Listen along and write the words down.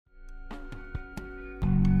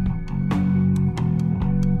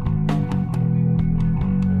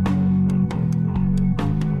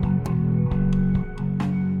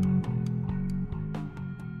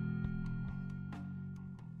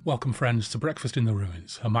Welcome friends to Breakfast in the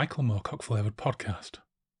Ruins, a Michael Moorcock flavoured podcast.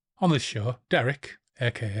 On this show, Derek,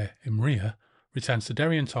 aka Imria, returns to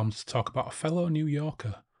Derry and Tom's to talk about a fellow New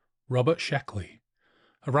Yorker, Robert Sheckley,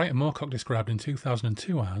 a writer Moorcock described in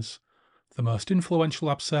 2002 as the most influential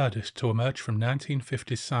absurdist to emerge from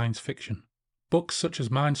 1950s science fiction. Books such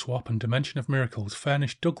as Mind Swap and Dimension of Miracles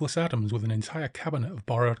furnished Douglas Adams with an entire cabinet of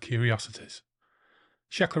borrowed curiosities.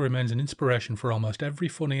 Sheckley remains an inspiration for almost every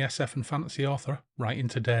funny SF and fantasy author writing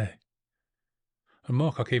today. And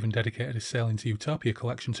Moorcock even dedicated his Sailing to Utopia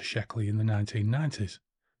collection to Sheckley in the 1990s.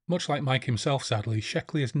 Much like Mike himself, sadly,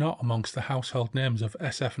 Sheckley is not amongst the household names of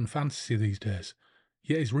SF and fantasy these days,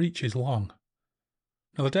 yet his reach is long.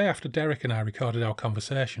 Now, the day after Derek and I recorded our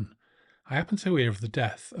conversation, I happened to hear of the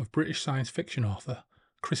death of British science fiction author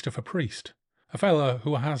Christopher Priest, a fellow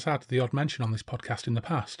who has had the odd mention on this podcast in the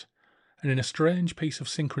past. And in a strange piece of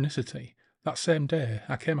synchronicity, that same day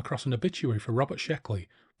I came across an obituary for Robert Sheckley,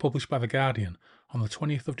 published by The Guardian on the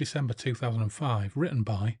 20th of December 2005, written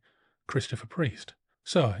by Christopher Priest.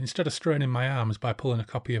 So, instead of straining my arms by pulling a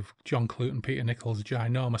copy of John Clute and Peter Nichols'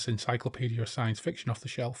 ginormous Encyclopedia of Science Fiction off the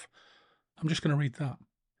shelf, I'm just going to read that.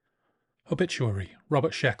 Obituary,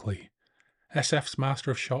 Robert Sheckley. SF's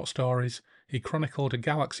master of short stories, he chronicled a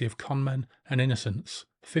galaxy of conmen and innocents,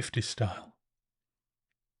 50s style.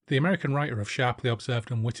 The American writer of sharply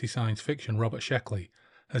observed and witty science fiction, Robert Sheckley,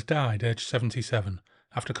 has died aged 77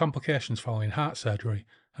 after complications following heart surgery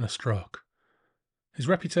and a stroke. His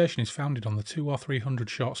reputation is founded on the 200 or 300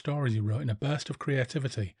 short stories he wrote in a burst of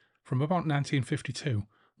creativity from about 1952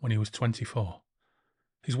 when he was 24.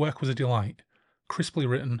 His work was a delight, crisply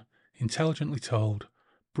written, intelligently told,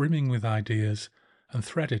 brimming with ideas, and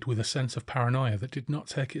threaded with a sense of paranoia that did not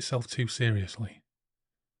take itself too seriously.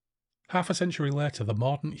 Half a century later, the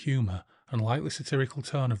mordant humour and lightly satirical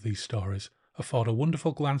tone of these stories afford a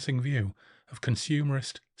wonderful glancing view of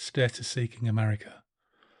consumerist, status-seeking America.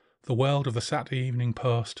 The world of the Saturday Evening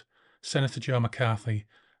Post, Senator Joe McCarthy,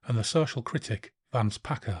 and the social critic Vance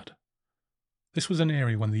Packard. This was an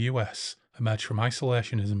era when the US emerged from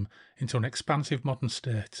isolationism into an expansive modern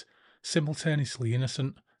state, simultaneously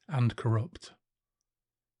innocent and corrupt.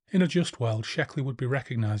 In a just world, Sheckley would be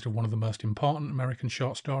recognised as one of the most important American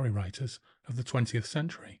short story writers of the 20th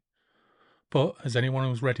century. But, as anyone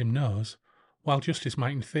who's read him knows, while justice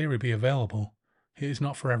might in theory be available, it is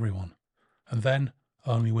not for everyone, and then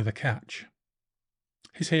only with a catch.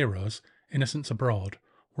 His heroes, innocents abroad,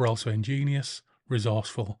 were also ingenious,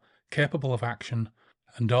 resourceful, capable of action,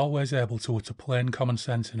 and always able to utter plain common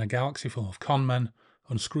sense in a galaxy full of conmen,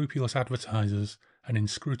 unscrupulous advertisers, and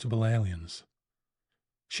inscrutable aliens.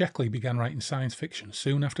 Sheckley began writing science fiction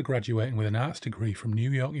soon after graduating with an arts degree from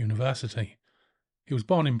New York University. He was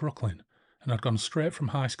born in Brooklyn and had gone straight from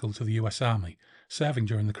high school to the US Army, serving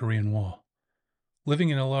during the Korean War. Living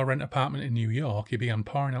in a low-rent apartment in New York, he began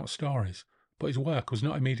pouring out stories, but his work was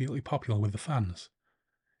not immediately popular with the fans.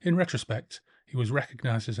 In retrospect, he was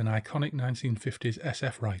recognised as an iconic 1950s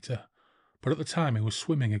SF writer, but at the time he was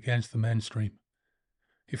swimming against the mainstream.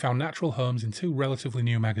 He found natural homes in two relatively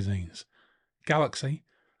new magazines, Galaxy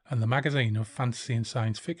and the Magazine of Fantasy and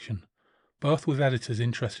Science Fiction, both with editors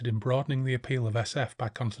interested in broadening the appeal of SF by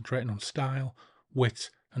concentrating on style, wit,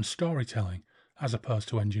 and storytelling as opposed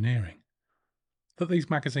to engineering. That these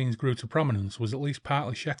magazines grew to prominence was at least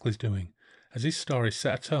partly Sheckley's doing, as his stories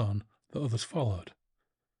set a tone that others followed.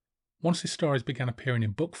 Once his stories began appearing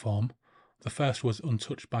in book form, the first was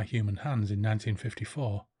Untouched by Human Hands in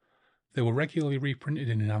 1954, they were regularly reprinted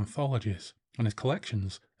in anthologies, and as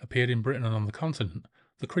collections appeared in Britain and on the continent,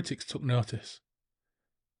 the critics took notice.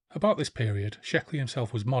 About this period, Sheckley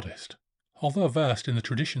himself was modest. Although versed in the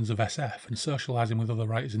traditions of SF and socialising with other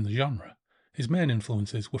writers in the genre, his main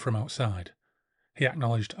influences were from outside. He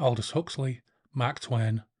acknowledged Aldous Huxley, Mark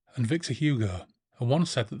Twain, and Victor Hugo, and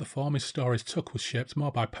once said that the form his stories took was shaped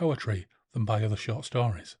more by poetry than by other short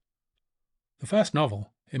stories. The first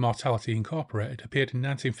novel, Immortality Incorporated, appeared in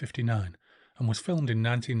 1959 and was filmed in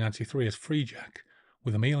 1993 as Free Jack,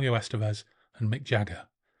 with Emilio Estevez and Mick Jagger.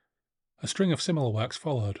 A string of similar works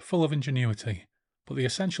followed, full of ingenuity, but the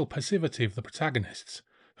essential passivity of the protagonists,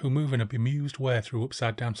 who move in a bemused way through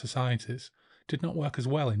upside-down societies, did not work as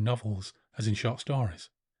well in novels as in short stories.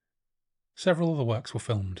 Several other works were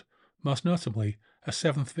filmed, most notably A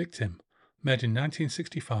Seventh Victim, made in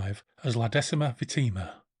 1965 as La Decima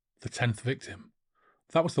Vittima, the 10th victim.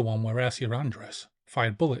 That was the one where Ursula Andress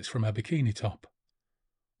fired bullets from her bikini top.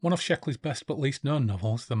 One of Sheckley's best but least known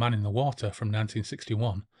novels, The Man in the Water from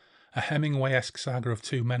 1961, a Hemingway-esque saga of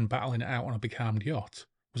two men battling it out on a becalmed yacht,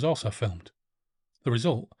 was also filmed. The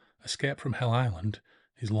result, Escape from Hell Island,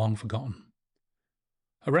 is long forgotten.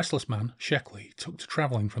 A restless man, Sheckley took to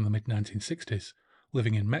travelling from the mid-1960s,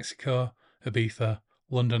 living in Mexico, Ibiza,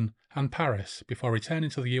 London and Paris before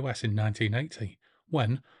returning to the US in 1980,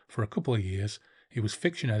 when, for a couple of years, he was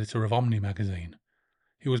fiction editor of Omni magazine.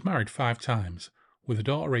 He was married 5 times, with a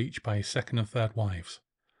daughter each by his second and third wives.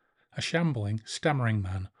 A shambling, stammering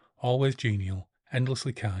man, always genial,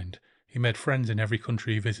 endlessly kind, he made friends in every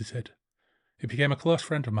country he visited. He became a close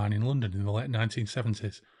friend of mine in London in the late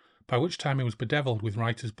 1970s, by which time he was bedevilled with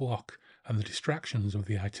writer's block and the distractions of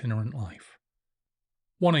the itinerant life.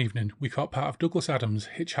 One evening, we caught part of Douglas Adams'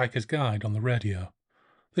 Hitchhiker's Guide on the radio.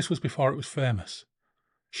 This was before it was famous.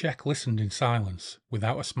 Sheck listened in silence,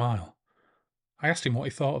 without a smile. I asked him what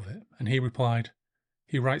he thought of it, and he replied,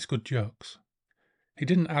 "He writes good jokes." He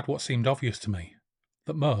didn't add what seemed obvious to me,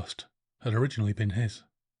 that most had originally been his.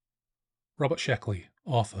 Robert Sheckley,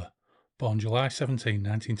 author, born July 17,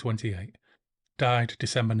 1928, died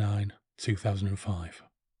December 9, 2005.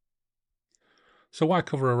 So why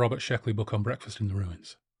cover a Robert Sheckley book on Breakfast in the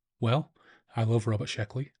Ruins? Well, I love Robert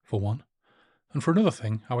Sheckley, for one. And for another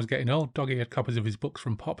thing, I was getting old dog-eared copies of his books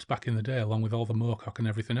from Pops back in the day along with all the Moorcock and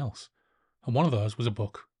everything else. And one of those was a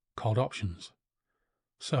book called Options.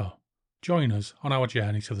 So, join us on our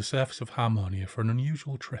journey to the surface of Harmonia for an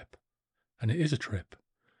unusual trip. And it is a trip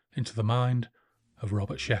into the mind of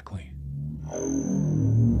Robert Sheckley.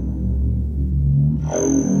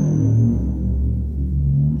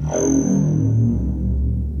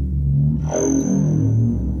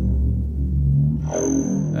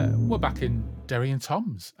 We're back in Derry and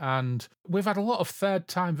Tom's, and we've had a lot of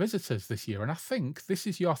third-time visitors this year, and I think this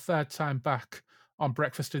is your third time back on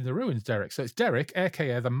Breakfast in the Ruins, Derek. So it's Derek,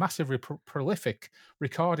 a.k.a. the massively prolific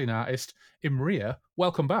recording artist, Imria.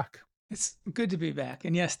 Welcome back. It's good to be back,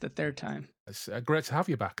 and yes, the third time. It's great to have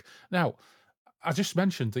you back. Now, I just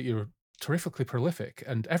mentioned that you're terrifically prolific,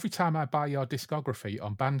 and every time I buy your discography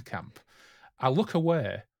on Bandcamp, I look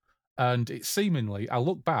away, and I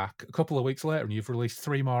look back a couple of weeks later, and you've released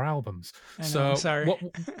 3 more albums. I know, so, I'm sorry.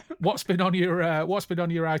 what's been on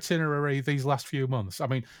your itinerary these last few months? I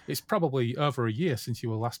mean, it's probably over a year since you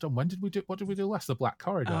were last on. What did we do last? The Black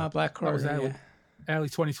Corridor. Black Corridor. That was early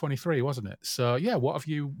 2023, wasn't it? So yeah, what have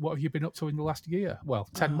you been up to in the last year? Well,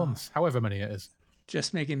 10 months, however many it is.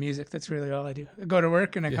 Just making music. That's really all I do. I go to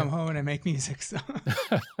work and I come home and I make music. So,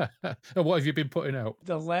 and what have you been putting out?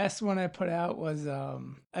 The last one I put out was a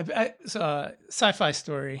sci-fi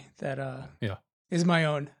story that is my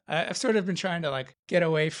own. I've sort of been trying to get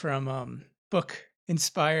away from book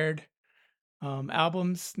inspired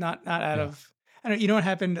albums. Not out of I don't. You know what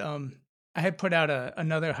happened? I had put out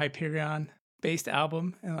another Hyperion based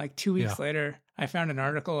album, and 2 weeks later, I found an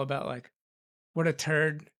article about what a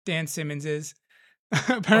turd Dan Simmons is.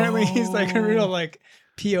 Apparently he's a real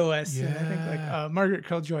POS. Yeah. And I think Margaret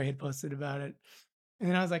Killjoy had posted about it. And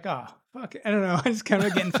then I was like, oh, fuck it. I don't know. I'm just kind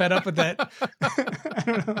of getting fed up with that. I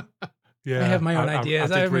don't know. Yeah. I have my own ideas.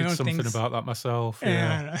 I have did my read own something things about that myself.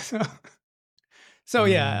 Yeah. So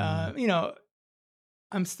yeah,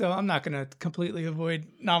 I'm not going to completely avoid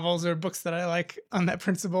novels or books that I like on that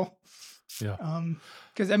principle. Yeah.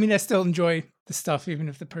 Because I still enjoy the stuff, even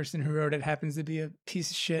if the person who wrote it happens to be a piece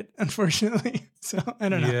of shit, unfortunately. So I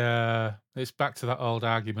don't know. Yeah, it's back to that old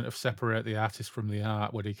argument of separate the artist from the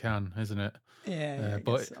art when he can, isn't it? Yeah.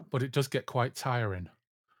 But it does get quite tiring.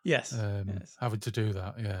 Yes. Having to do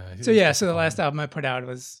that. Yeah. So the last album I put out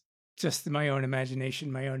was just my own imagination,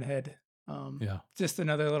 my own head. Just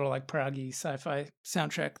another little proggy sci-fi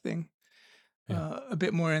soundtrack thing. A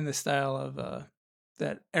bit more in the style of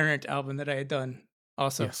that Errant album that I had done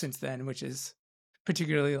also since then, which is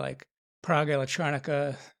particularly prog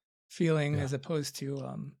electronica feeling as opposed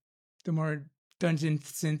to the more dungeon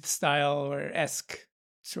synth style or esque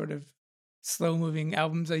sort of slow moving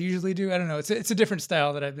albums I usually do. I don't know. It's a different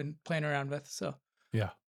style that I've been playing around with. So yeah.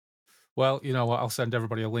 Well, you know what? I'll send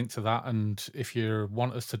everybody a link to that. And if you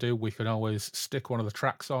want us to we can always stick one of the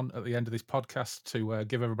tracks on at the end of this podcast to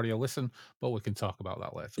give everybody a listen. But we can talk about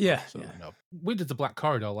that later. Yeah. No. We did the Black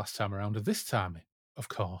Corridor last time around. And this time, of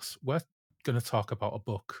course, we're going to talk about a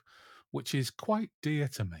book which is quite dear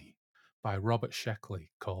to me by Robert Sheckley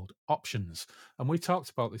called Options. And we talked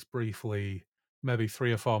about this briefly maybe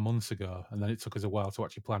 3 or 4 months ago. And then it took us a while to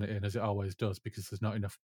actually plan it in, as it always does, because there's not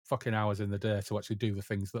enough fucking hours in the day to actually do the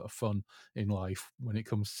things that are fun in life when it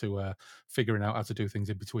comes to figuring out how to do things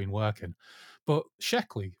in between working. But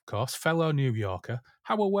Sheckley, of course, fellow New Yorker,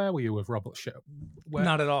 how aware were you of Robert Sheckley?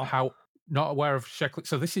 Not at all. Not aware of Sheckley?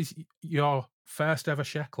 So this is your first ever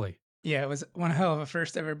Sheckley? Yeah, it was one hell of a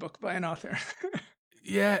first ever book by an author.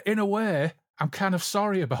 Yeah, in a way, I'm kind of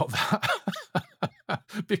sorry about that.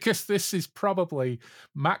 because this is probably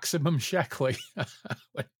maximum Sheckley.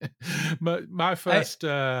 my first.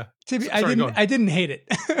 I Sorry, go on. didn't hate it.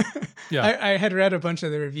 Yeah. I had read a bunch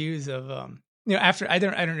of the reviews of after I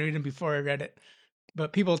don't read them before I read it,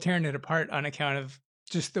 but people tearing it apart on account of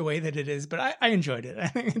just the way that it is. But I enjoyed it. I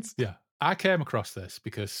think it's I came across this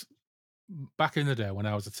because back in the day when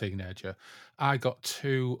I was a teenager, I got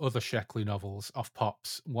two other Sheckley novels off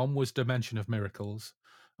Pops. One was Dimension of Miracles,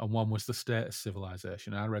 and one was The State of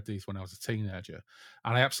Civilization. I read these when I was a teenager,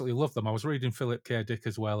 and I absolutely loved them. I was reading Philip K. Dick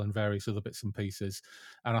as well and various other bits and pieces,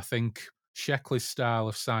 and I think Sheckley's style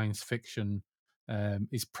of science fiction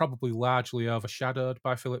is probably largely overshadowed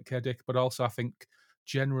by Philip K. Dick, but also I think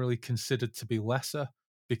generally considered to be lesser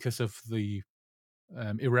because of the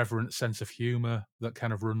irreverent sense of humor that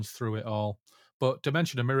kind of runs through it all. But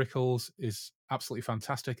Dimension of Miracles is absolutely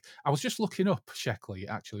fantastic. I was just looking up Sheckley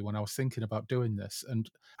actually when I was thinking about doing this, and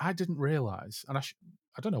I didn't realize, and I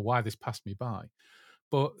don't know why this passed me by,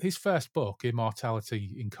 but his first book,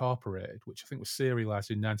 Immortality Incorporated, which I think was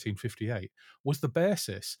serialized in 1958, was the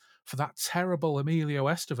basis for that terrible Emilio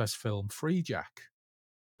Estevez film, Free Jack.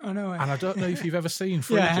 Oh no! And I don't know if you've ever seen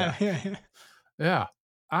Free Jack. Yeah. Yeah.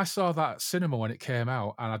 I saw that at cinema when it came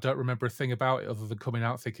out, and I don't remember a thing about it other than coming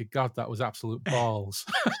out thinking, God, that was absolute balls.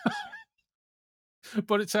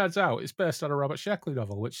 But it turns out it's based on a Robert Sheckley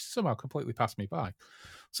novel, which somehow completely passed me by.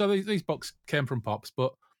 So these books came from Pops,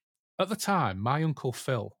 but at the time, my Uncle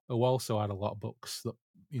Phil, who also had a lot of books that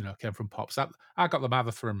came from Pops, I got them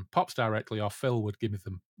either from Pops directly or Phil would give me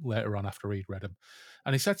them later on after he'd read them.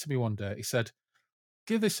 And he said to me one day, he said,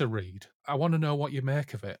 give this a read. I want to know what you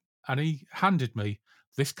make of it. And he handed me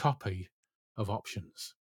this copy of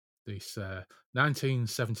Options, this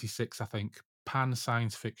 1976, I think, Pan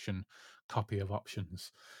science fiction copy of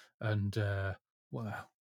Options. And,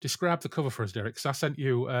 describe the cover for us, Derek, because I sent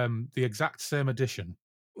you the exact same edition.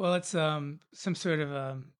 Well, it's some sort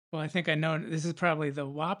of well, I think I know this is probably the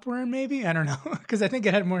Whopworm, maybe. I don't know, because I think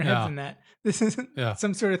it had more heads than that. This is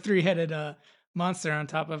some sort of three-headed monster on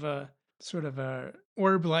top of a sort of a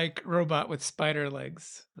orb-like robot with spider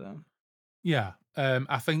legs. So. Yeah,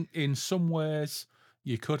 I think in some ways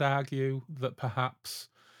you could argue that perhaps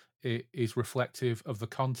it is reflective of the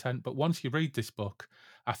content, but once you read this book,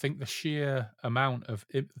 I think the sheer amount of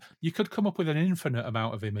you could come up with an infinite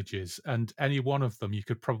amount of images, and any one of them you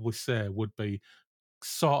could probably say would be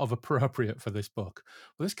sort of appropriate for this book.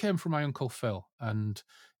 Well, this came from my Uncle Phil, and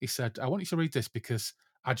he said, I want you to read this because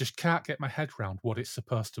I just can't get my head around what it's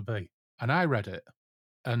supposed to be. And I read it,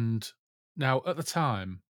 and now at the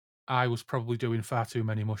time, I was probably doing far too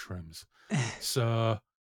many mushrooms. So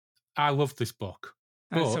I loved this book.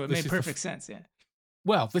 So it made perfect sense, yeah.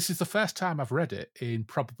 Well, this is the first time I've read it in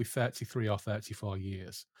probably 33 or 34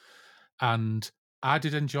 years. And I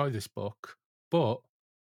did enjoy this book, but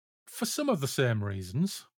for some of the same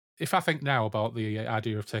reasons. If I think now about the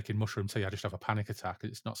idea of taking mushroom tea, I just have a panic attack.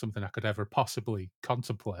 It's not something I could ever possibly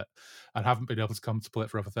contemplate and haven't been able to contemplate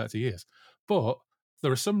for over 30 years. But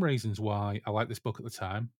there are some reasons why I liked this book at the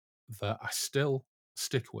time that I still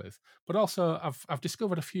stick with. But also, I've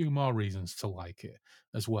discovered a few more reasons to like it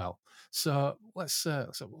as well. So what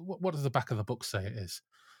does the back of the book say it is?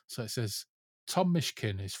 So it says, Tom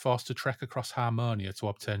Mishkin is forced to trek across Harmonia to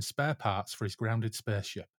obtain spare parts for his grounded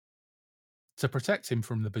spaceship. To protect him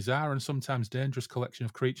from the bizarre and sometimes dangerous collection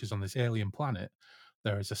of creatures on this alien planet,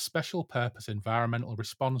 there is a special purpose environmental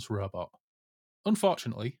response robot.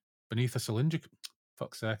 Unfortunately, beneath a cylindrical...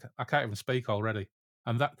 Fuck's sake, I can't even speak already.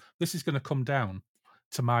 And this is going to come down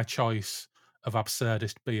to my choice of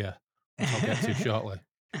absurdist beer, which I'll get to shortly.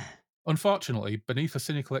 Unfortunately, beneath a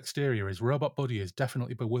cynical exterior, his robot buddy is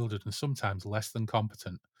definitely bewildered and sometimes less than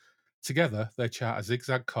competent. Together, they chart a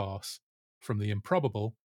zigzag course from the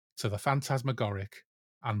improbable to the phantasmagoric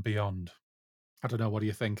and beyond. I don't know. What do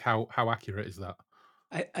you think? How accurate is that?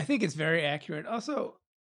 I think it's very accurate. Also,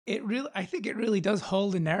 I think it really does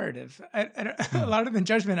hold a narrative. A lot of the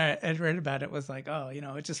judgment I read about it was like, oh,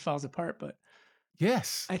 it just falls apart. But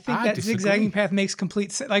yes, I think that zigzagging path makes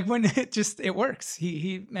complete sense. Like when it works.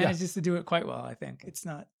 He manages to do it quite well. I think it's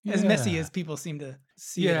not as messy as people seem to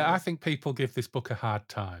see. Yeah, I think people give this book a hard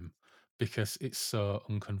time because it's so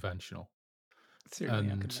unconventional.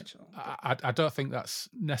 Certainly unconventional. I don't think that's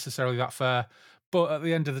necessarily that fair. But at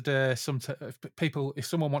the end of the day, if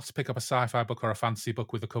someone wants to pick up a sci-fi book or a fantasy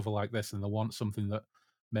book with a cover like this and they want something that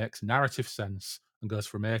makes narrative sense and goes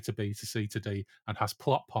from A to B to C to D and has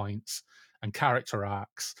plot points and character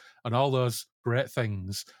arcs and all those great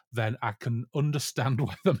things, then I can understand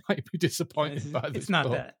why they might be disappointed by this book. It's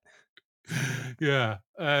not that. Yeah.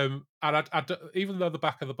 And even though the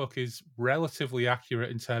back of the book is relatively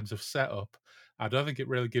accurate in terms of setup, I don't think it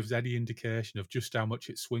really gives any indication of just how much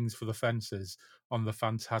it swings for the fences on the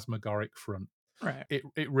phantasmagoric front. Right.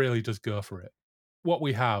 It really does go for it. What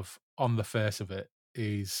we have on the face of it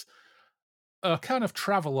is a kind of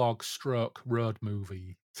travelogue stroke road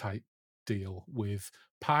movie type deal with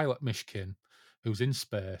pilot Mishkin, who's in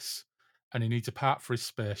space, and he needs a part for his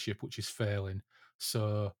spaceship, which is failing.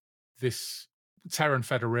 So this Terran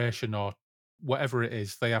Federation or whatever it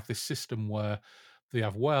is, they have this system where they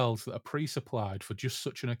have worlds that are pre-supplied for just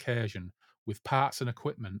such an occasion with parts and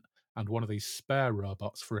equipment and one of these spare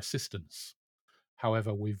robots for assistance.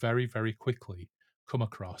 However, we very, very quickly come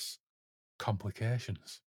across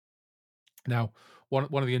complications. Now, one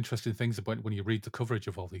of the interesting things about when you read the coverage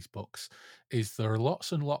of all these books is there are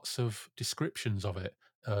lots and lots of descriptions of it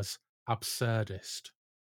as absurdist.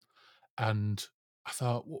 And I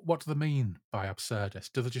thought, what do they mean by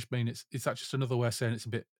absurdist? Do they just mean is that just another way of saying it's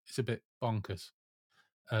a bit bonkers?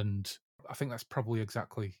 And I think that's probably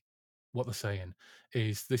exactly what they're saying.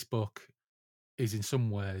 Is this book is in some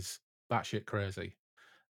ways batshit crazy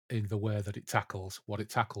in the way that it tackles what it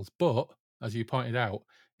tackles. But as you pointed out,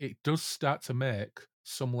 it does start to make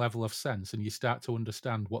some level of sense, and you start to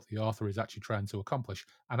understand what the author is actually trying to accomplish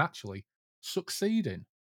and actually succeeding,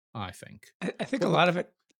 I think. I think a But lot of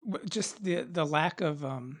it, just the lack of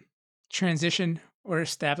transition or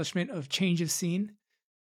establishment of change of scene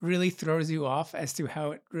really throws you off as to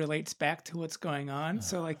how it relates back to what's going on.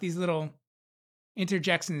 So like these little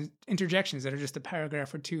interjections that are just a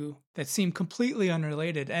paragraph or two that seem completely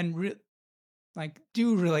unrelated and like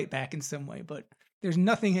do relate back in some way, but there's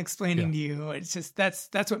nothing explaining to you. It's just that's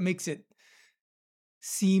what makes it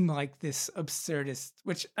seem like this absurdist,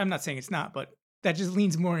 which I'm not saying it's not, but that just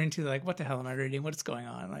leans more into like, what the hell am I reading? What's going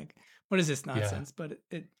on? Like, what is this nonsense? But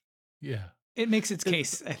it makes its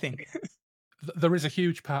case, I think. There is a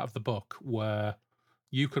huge part of the book where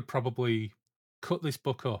you could probably cut this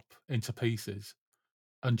book up into pieces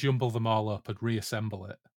and jumble them all up and reassemble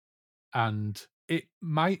it. And it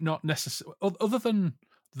might not necessarily, other than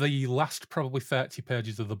the last probably 30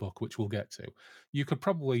 pages of the book, which we'll get to, you could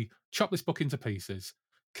probably chop this book into pieces,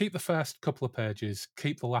 keep the first couple of pages,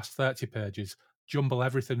 keep the last 30 pages, jumble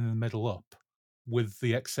everything in the middle up, with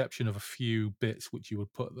the exception of a few bits which you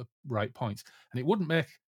would put at the right points. And it wouldn't make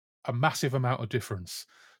a massive amount of difference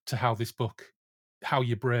to how this book, how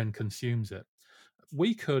your brain consumes it.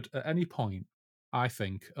 We could, at any point, I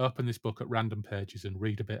think, open this book at random pages and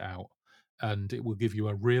read a bit out, and it will give you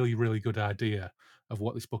a really, really good idea of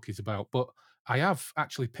what this book is about. But I have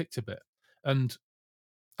actually picked a bit, and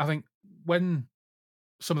I think when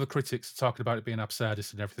some of the critics are talking about it being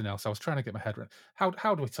absurdist and everything else, I was trying to get my head around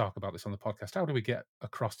how do we talk about this on the podcast? How do we get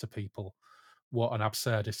across to people what an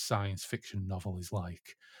absurdist science fiction novel is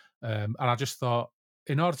like? And I just thought,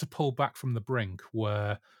 in order to pull back from the brink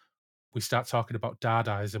where we start talking about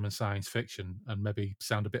Dadaism and science fiction and maybe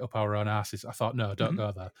sound a bit up our own asses, I thought, no, don't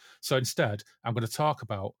go there. So instead, I'm going to talk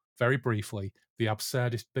about, very briefly, the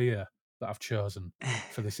absurdist beer that I've chosen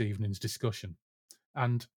for this evening's discussion.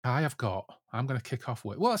 And I'm going to kick off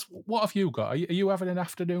with, what have you got? Are you having an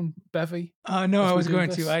afternoon bevy? No, I was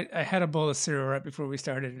going to. I had a bowl of cereal right before we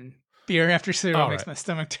started, and beer after cereal makes my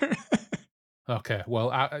stomach turn. Okay,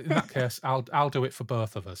 well, in that case, I'll do it for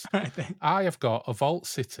both of us. All right, thanks. I have got a Vault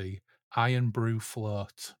City Iron Brew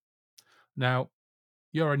Float. Now,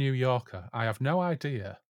 you're a New Yorker. I have no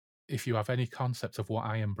idea if you have any concept of what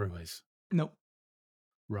Iron Brew is. Nope.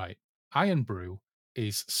 Right. Iron Brew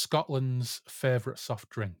is Scotland's favourite soft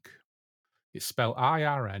drink. It's spelled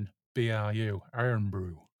IRNBRU, Iron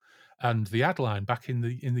Brew. And the ad line back in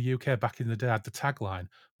the UK back in the day had the tagline,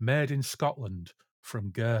 made in Scotland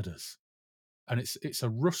from girders. And it's a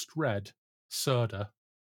rust red soda,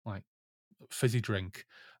 like fizzy drink,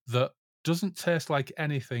 that doesn't taste like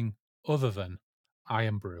anything other than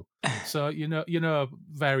Iron Brew. So you know,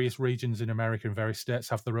 various regions in America and various states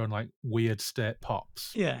have their own like weird state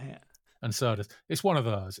pops. Yeah. And sodas. It's one of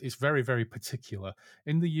those. It's very, very particular.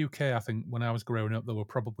 In the UK, I think when I was growing up, there were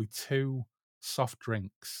probably two soft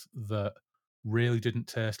drinks that really didn't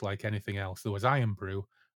taste like anything else. There was Iron Brew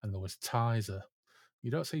and there was Tizer. You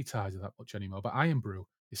don't see Tizer that much anymore, but Iron Brew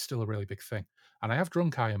is still a really big thing. And I have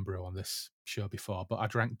drunk Iron Brew on this show before, but I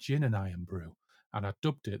drank gin and Iron Brew, and I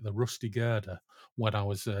dubbed it the Rusty Girder when I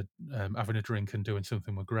was having a drink and doing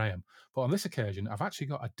something with Graham. But on this occasion, I've actually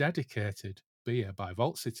got a dedicated beer by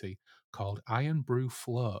Vault City called Iron Brew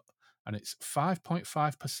Float, and it's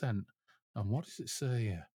 5.5%. And what does it say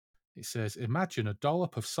here? It says, imagine a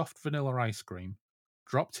dollop of soft vanilla ice cream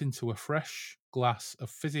dropped into a fresh glass of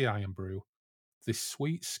fizzy Iron Brew, this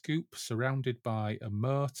sweet scoop surrounded by a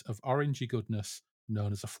moat of orangey goodness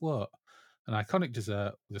known as a float, an iconic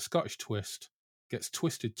dessert with a Scottish twist, gets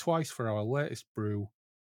twisted twice for our latest brew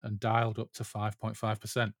and dialed up to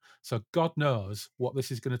 5.5%. So God knows what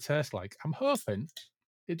this is going to taste like. I'm hoping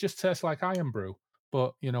it just tastes like Iron Brew,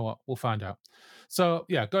 but you know what? We'll find out. So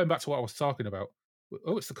yeah, going back to what I was talking about.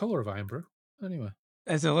 Oh, it's the colour of Iron Brew. Anyway.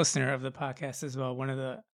 As a listener of the podcast as well, one of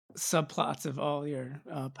the subplots of all your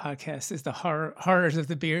podcasts is the horrors of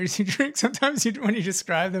the beers you drink. Sometimes when you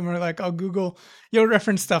describe them, or like I'll Google, you'll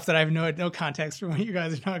reference stuff that I have no context for what you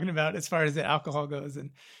guys are talking about as far as the alcohol goes, and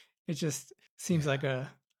it just seems like a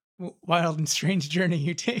wild and strange journey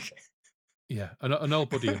you take. Yeah, an old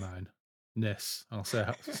buddy of mine, Nis, I'll say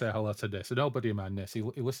hello to Nis. An old buddy of mine, Nis, he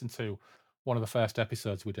listened to one of the first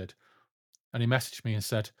episodes we did, and he messaged me and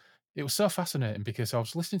said, it was so fascinating because I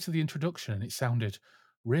was listening to the introduction and it sounded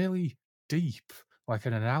really deep, like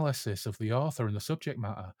an analysis of the author and the subject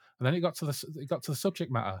matter. And then it got to the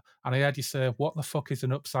subject matter, and I heard you say, "What the fuck is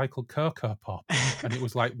an upcycled cocoa pop?" And it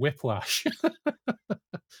was like whiplash.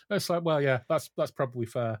 It's like, well, yeah, that's probably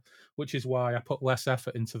fair, which is why I put less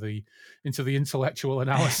effort into the intellectual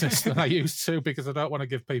analysis than I used to, because I don't want to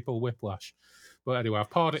give people whiplash. But anyway, I've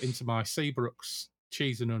poured it into my Seabrooks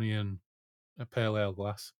cheese and onion pale ale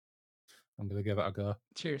glass. I'm going to give that a go.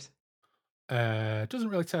 Cheers. It doesn't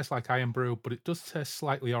really taste like Iron Brew, but it does taste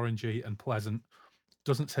slightly orangey and pleasant.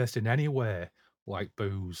 Doesn't taste in any way like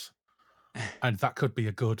booze. And that could be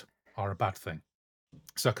a good or a bad thing.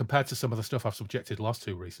 So compared to some of the stuff I've subjected Loz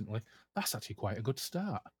to recently, that's actually quite a good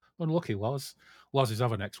start. Unlucky Loz. Loz is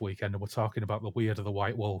over next weekend and we're talking about the Weird of the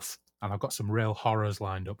White Wolf. And I've got some real horrors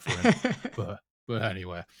lined up for him. but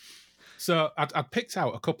anyway. So I'd picked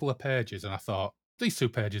out a couple of pages and I thought, these two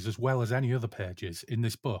pages, as well as any other pages in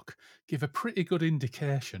this book, give a pretty good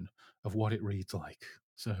indication of what it reads like.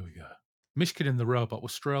 So here we go. Mishkin and the robot were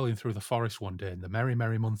strolling through the forest one day in the merry,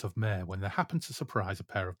 merry month of May when they happened to surprise a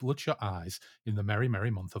pair of bloodshot eyes in the merry,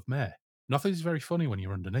 merry month of May. Nothing's very funny when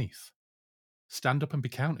you're underneath. Stand up and be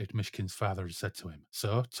counted, Mishkin's father had said to him.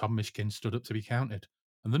 So Tom Mishkin stood up to be counted,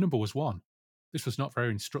 and the number was 1. This was not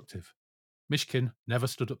very instructive. Mishkin never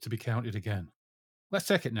stood up to be counted again. Let's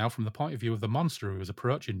take it now from the point of view of the monster who was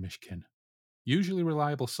approaching Mishkin. Usually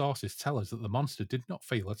reliable sources tell us that the monster did not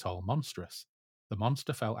feel at all monstrous. The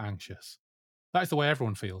monster felt anxious. That is the way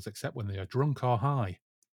everyone feels, except when they are drunk or high.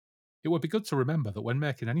 It would be good to remember that when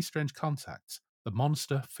making any strange contacts, the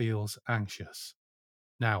monster feels anxious.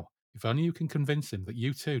 Now, if only you can convince him that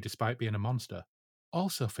you too, despite being a monster,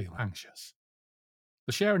 also feel anxious.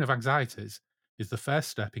 The sharing of anxieties is the first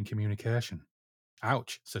step in communication.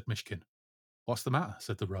 Ouch, said Mishkin. What's the matter?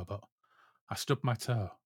 Said the robot. I stubbed my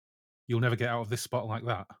toe. You'll never get out of this spot like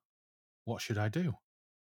that. What should I do?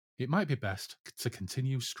 It might be best to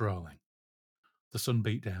continue strolling. The sun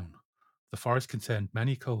beat down. The forest contained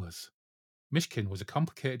many colours. Mishkin was a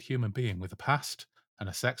complicated human being with a past and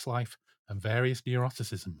a sex life and various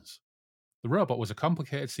neuroticisms. The robot was a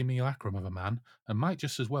complicated simulacrum of a man and might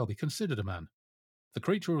just as well be considered a man. The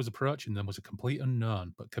creature who was approaching them was a complete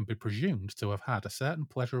unknown, but can be presumed to have had a certain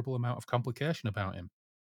pleasurable amount of complication about him.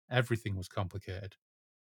 Everything was complicated.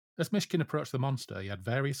 As Mishkin approached the monster, he had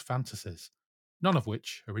various fantasies, none of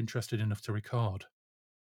which are interested enough to record.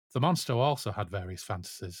 The monster also had various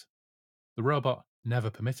fantasies. The robot never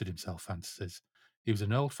permitted himself fantasies. He was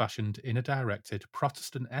an old-fashioned, inner-directed,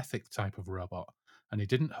 Protestant ethic type of robot, and he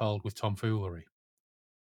didn't hold with tomfoolery.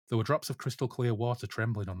 There were drops of crystal-clear water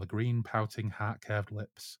trembling on the green, pouting, heart-curved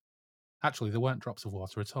lips. Actually, there weren't drops of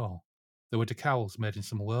water at all. There were decals made in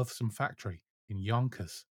some loathsome factory in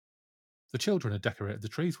Yonkers. The children had decorated the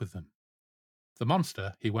trees with them. The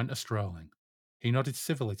monster, he went a-strolling. He nodded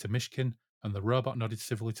civilly to Mishkin, and the robot nodded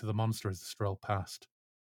civilly to the monster as the stroll passed.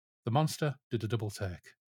 The monster did a double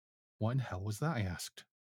take. What in hell was that, he asked.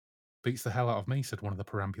 Beats the hell out of me, said one of the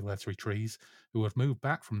perambulatory trees, who had moved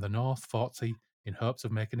back from the North 40 in hopes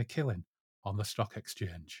of making a killing on the stock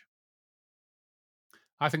exchange.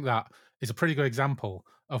 I think that is a pretty good example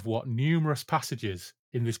of what numerous passages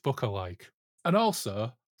in this book are like. And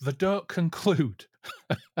also, they don't conclude.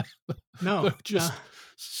 No. They're just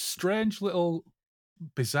strange little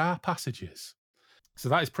bizarre passages. So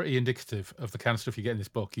that is pretty indicative of the kind of stuff you get in this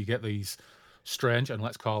book. You get these strange, and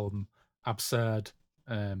let's call them absurd,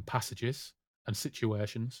 passages and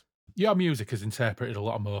situations. Your music has interpreted a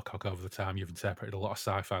lot of Moorcock over the time. You've interpreted a lot of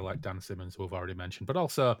sci-fi like Dan Simmons, who I've already mentioned, but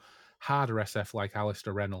also harder SF like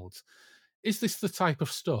Alistair Reynolds. Is this the type of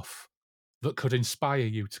stuff that could inspire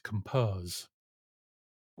you to compose?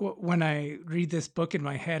 Well, when I read this book in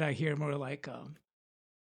my head, I hear more like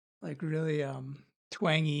really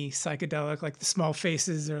twangy, psychedelic, like the Small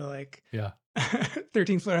Faces or like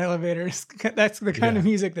 13th floor elevators. That's the kind of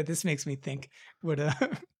music that this makes me think would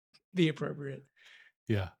be appropriate.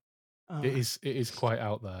 Yeah. It is quite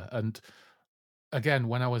out there. And again,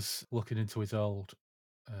 when I was looking into his old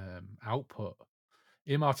output,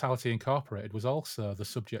 Immortality Incorporated was also the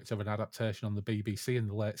subject of an adaptation on the BBC in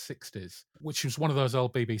the late 60s, which was one of those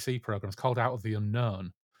old BBC programs called Out of the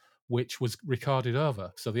Unknown, which was recorded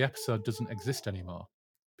over. So the episode doesn't exist anymore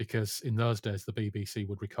because in those days, the BBC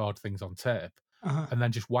would record things on tape and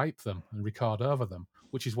then just wipe them and record over them,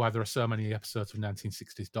 which is why there are so many episodes of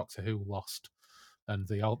 1960s Doctor Who lost. And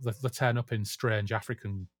the turn up in strange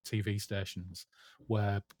African TV stations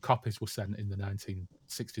where copies were sent in the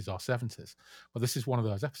 1960s or 70s. Well, this is one of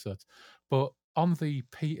those episodes. But on the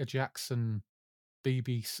Peter Jackson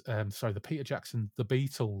BBC, the Peter Jackson The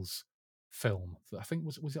Beatles film, I think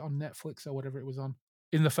was it on Netflix or whatever it was on?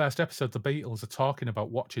 In the first episode, the Beatles are talking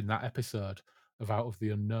about watching that episode of Out of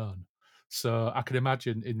the Unknown. So I can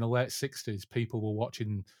imagine in the late 60s, people were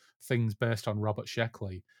watching things based on Robert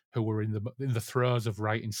Sheckley, who were in the throes of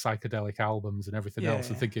writing psychedelic albums and everything else,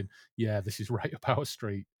 and thinking, yeah, this is right up our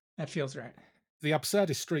street. That feels right. The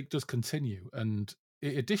absurdist streak does continue, and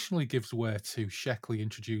it additionally gives way to Sheckley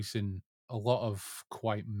introducing a lot of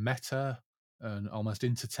quite meta and almost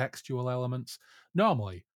intertextual elements.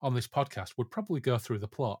 Normally, on this podcast, we'd probably go through the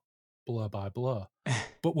plot blow by blow,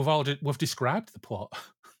 but we've described the plot.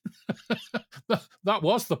 That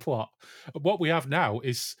was the plot. What we have now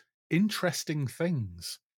is interesting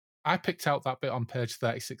things. I picked out that bit on page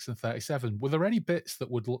 36 and 37. Were there any bits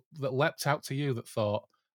that leapt out to you that thought,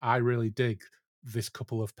 I really dig this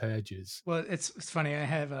couple of pages? Well, it's funny. I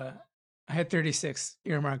had 36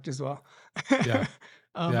 earmarked as well. Yeah.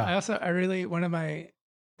 I really,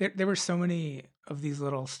 there were so many of these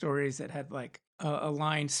little stories that had like a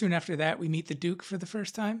line. Soon after that, we meet the Duke for the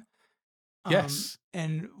first time. Yes.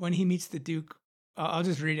 And when he meets the Duke, I'll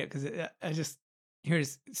just read it because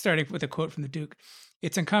here's starting with a quote from the Duke.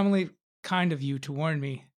 "It's uncommonly kind of you to warn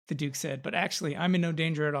me," the Duke said, "but actually I'm in no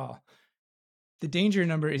danger at all. The danger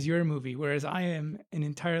number is your movie, whereas I am an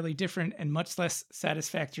entirely different and much less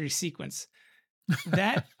satisfactory sequence."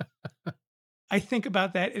 That I think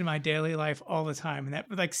about that in my daily life all the time. And that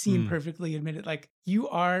like scene perfectly admitted, like you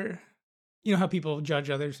are, you know how people judge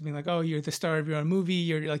others being like, oh, you're the star of your own movie.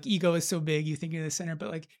 Your like ego is so big. You think you're the center, but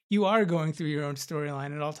like you are going through your own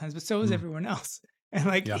storyline at all times, but so is everyone else. And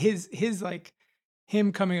like his like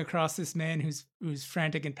him coming across this man who's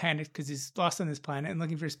frantic and panicked because he's lost on this planet and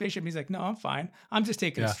looking for a spaceship. He's like, no, I'm fine. I'm just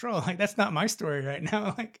taking a stroll. Like, that's not my story right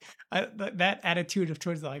now. Like that attitude of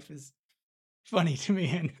towards life is funny to me.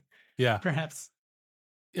 And perhaps.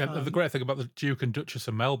 Yeah. The great thing about the Duke and Duchess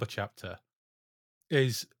of Melba chapter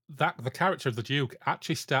is that the character of the Duke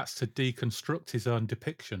actually starts to deconstruct his own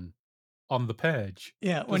depiction on the page.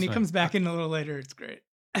 Yeah. When he comes back in a little later, it's great.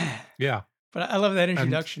 Yeah. But I love that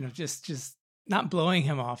introduction of just not blowing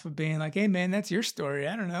him off, of being like, hey man, that's your story.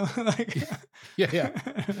 I don't know. Like, yeah.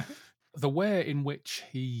 The way in which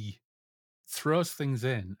he throws things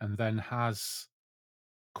in and then has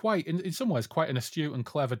quite, in some ways, quite an astute and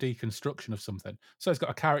clever deconstruction of something. So he's got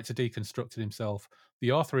a character deconstructing himself.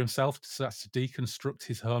 The author himself starts to deconstruct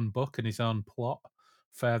his own book and his own plot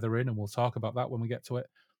further in, and we'll talk about that when we get to it.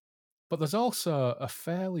 But there's also a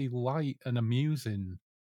fairly light and amusing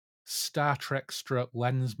Star Trek stroke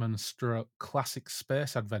Lensman stroke classic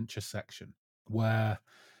space adventure section where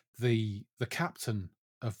the captain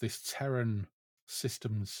of this Terran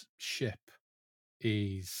Systems ship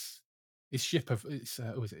is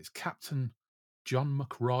it's Captain John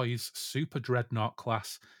McRoy's Super Dreadnought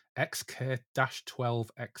class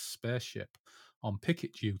XK-12X spaceship on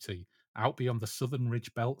picket duty out beyond the Southern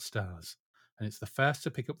Ridge Belt stars, and it's the first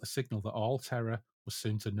to pick up the signal that all Terra was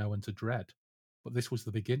soon to know and to dread. But this was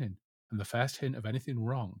the beginning, and the first hint of anything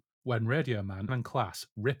wrong, when Radio Man and class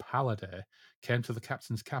Rip Halliday came to the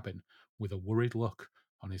captain's cabin with a worried look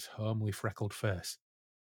on his homely freckled face.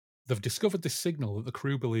 They've discovered this signal that the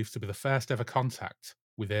crew believes to be the first ever contact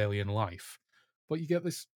with alien life. But you get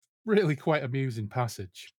this really quite amusing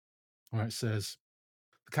passage where it says,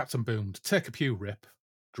 the captain boomed, "Take a pew, Rip.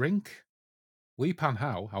 Drink? Li Pan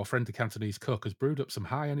Hao, our friendly Cantonese cook, has brewed up some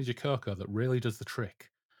high-energy cocoa that really does the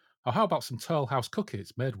trick. Or how about some Toll House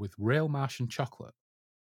cookies made with real Martian chocolate?"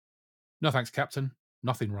 "No thanks, Captain.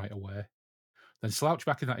 Nothing right away." "Then slouch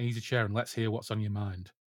back in that easy chair and let's hear what's on your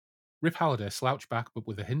mind." Rip Halliday slouched back, but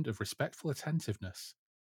with a hint of respectful attentiveness.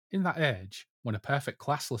 In that age, when a perfect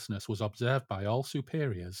classlessness was observed by all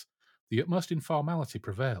superiors, the utmost informality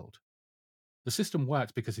prevailed. The system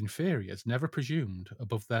worked because inferiors never presumed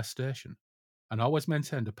above their station, and always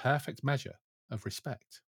maintained a perfect measure of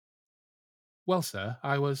respect. "Well, sir,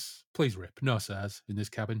 I was—" "Please, Rip, no sirs, in this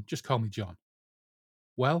cabin, just call me John."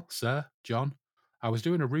 "Well, sir, John, I was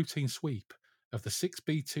doing a routine sweep, of the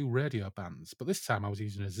 6B2 radio bands, but this time I was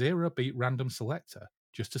using a 0-beat random selector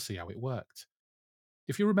just to see how it worked.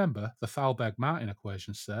 If you remember the Thalberg-Martin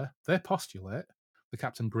equations, sir, they postulate. The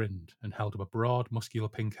captain grinned and held up a broad, muscular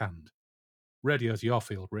pink hand. Radio's your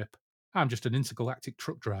field, Rip. I'm just an intergalactic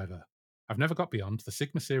truck driver. I've never got beyond the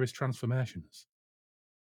Sigma series transformations.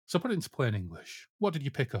 So put it into plain English. What did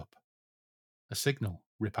you pick up? A signal,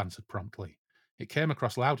 Rip answered promptly. It came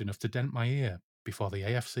across loud enough to dent my ear before the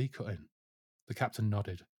AFC cut in. The captain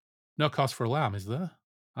nodded. No cause for alarm, is there?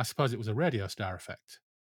 I suppose it was a radio star effect.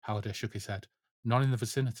 Halliday shook his head. None in the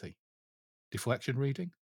vicinity. Deflection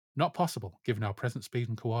reading? Not possible, given our present speed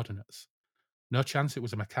and coordinates. No chance it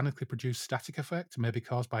was a mechanically produced static effect, maybe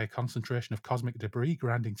caused by a concentration of cosmic debris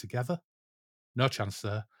grinding together? No chance,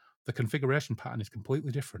 sir. The configuration pattern is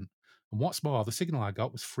completely different, and what's more, the signal I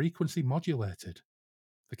got was frequency modulated.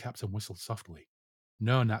 The captain whistled softly.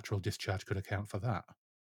 No natural discharge could account for that.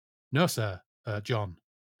 No, sir, John.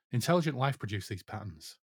 Intelligent life produced these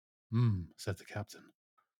patterns. Said the captain.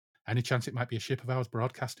 Any chance it might be a ship of ours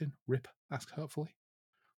broadcasting? Rip asked hopefully.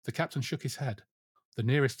 The captain shook his head. The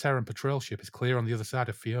nearest Terran patrol ship is clear on the other side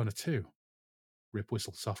of Fiona 2. Rip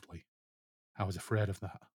whistled softly. I was afraid of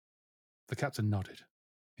that. The captain nodded.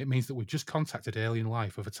 It means that we've just contacted alien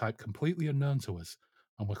life of a type completely unknown to us,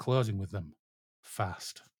 and we're closing with them.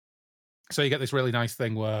 Fast. So you get this really nice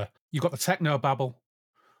thing where you've got the techno-babble,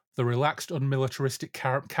 the relaxed, unmilitaristic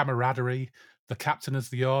camaraderie, the captain as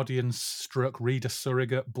the audience stroke reader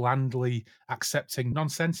surrogate, blandly accepting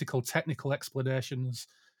nonsensical technical explanations.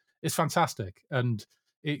 It's fantastic. And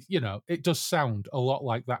it does sound a lot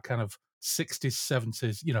like that kind of 60s,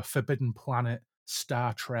 70s, Forbidden Planet,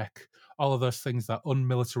 Star Trek, all of those things, that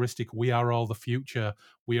unmilitaristic, we are all the future,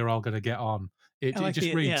 we are all going to get on. It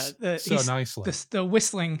just reads so nicely. The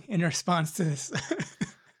whistling in response to this.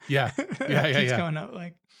 Yeah. Keeps going up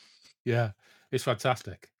like. Yeah, it's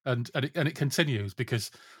fantastic. And it continues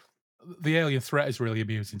because the alien threat is really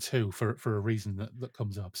amusing too for a reason that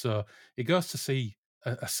comes up. So he goes to see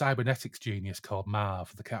a cybernetics genius called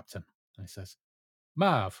Marv, the captain. And he says,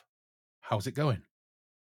 Marv, how's it going?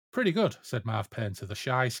 Pretty good, said Marv Painter, the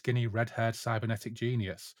shy, skinny, red-haired cybernetic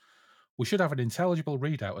genius. We should have an intelligible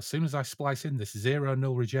readout as soon as I splice in this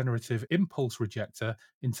zero-null regenerative impulse rejector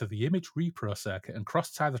into the image repro circuit and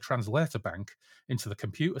cross-tie the translator bank into the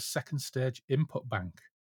computer's second-stage input bank.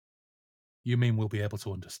 You mean we'll be able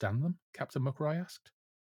to understand them? Captain McRoy asked.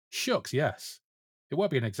 Shucks, yes. It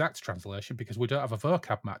won't be an exact translation because we don't have a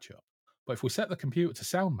vocab matchup. But if we set the computer to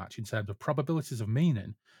sound match in terms of probabilities of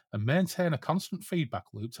meaning and maintain a constant feedback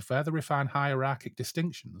loop to further refine hierarchic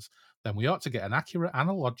distinctions, then we ought to get an accurate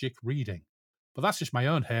analogic reading. But that's just my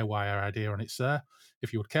own haywire idea on it, sir,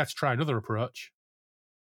 if you would care to try another approach.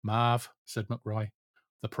 Marv, said McRoy,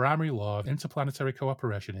 the primary law of interplanetary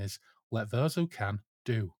cooperation is let those who can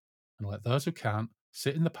do, and let those who can't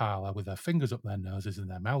sit in the parlour with their fingers up their noses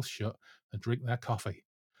and their mouths shut and drink their coffee.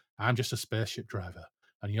 I'm just a spaceship driver,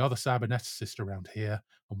 and you're the cyberneticist around here,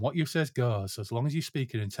 and what you says goes as long as you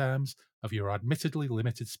speak it in terms of your admittedly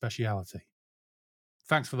limited speciality.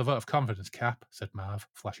 Thanks for the vote of confidence, Cap, said Marv,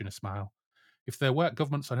 flashing a smile. If there weren't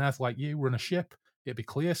governments on Earth like you run a ship, it'd be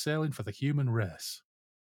clear sailing for the human race.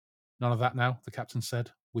 None of that now, the captain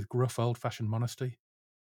said, with gruff old-fashioned modesty.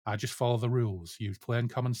 I just follow the rules, use plain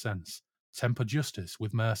common sense, temper justice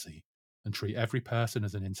with mercy, and treat every person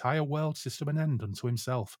as an entire world system and end unto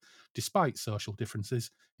himself, despite social differences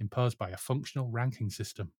imposed by a functional ranking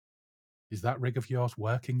system. Is that rig of yours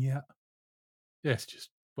working yet? Yes, just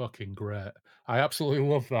fucking great. I absolutely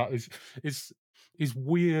love that. His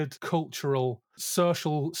weird cultural,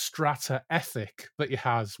 social strata ethic that he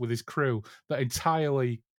has with his crew that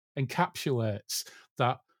entirely encapsulates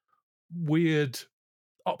that weird,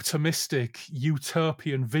 optimistic,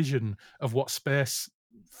 utopian vision of what space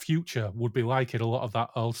future would be like in a lot of that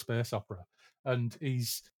old space opera. And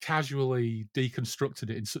he's casually deconstructed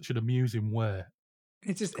it in such an amusing way.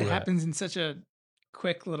 It happens in such a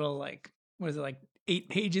quick little, like, what is it, like 8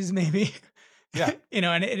 pages maybe? Yeah.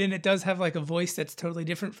 And it does have like a voice that's totally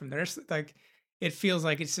different from theirs. Like, it feels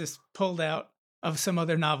like it's just pulled out of some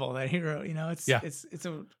other novel that he wrote. It's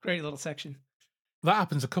a great little section. That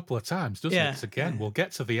happens a couple of times, doesn't it? Because again, we'll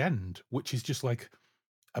get to the end, which is just like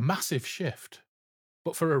a massive shift,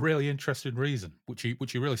 but for a really interesting reason, which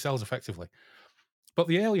he really sells effectively. But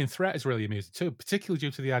the alien threat is really amusing too, particularly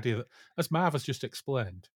due to the idea that, as Marv has just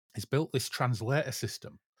explained, he's built this translator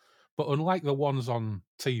system. But unlike the ones on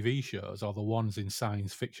TV shows or the ones in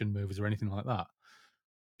science fiction movies or anything like that,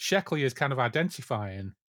 Sheckley is kind of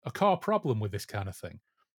identifying a core problem with this kind of thing.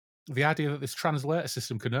 The idea that this translator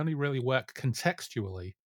system can only really work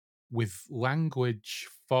contextually with language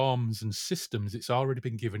forms and systems it's already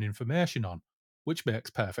been given information on, which makes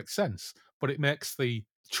perfect sense. But it makes the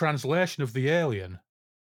translation of the alien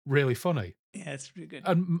really funny. Yeah, it's pretty good.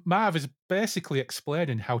 And Marv is basically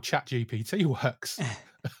explaining how ChatGPT works.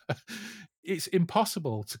 It's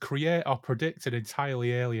impossible to create or predict an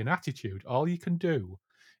entirely alien attitude. All you can do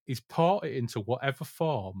is port it into whatever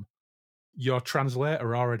form your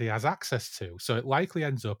translator already has access to. So it likely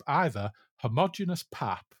ends up either homogeneous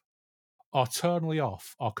pap, or tonally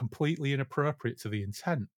off, or completely inappropriate to the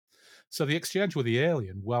intent. So the exchange with the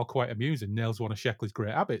alien, while quite amusing, nails one of Sheckley's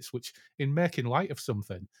great habits, which, in making light of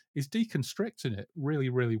something, is deconstructing it really,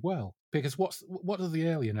 really well. Because what does the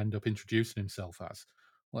alien end up introducing himself as?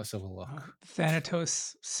 Let's have a look.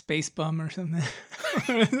 Thanatos space bum or something.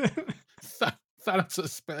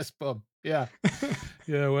 Thanatos space bum. Yeah.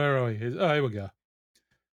 Yeah, where are we? Oh, here we go.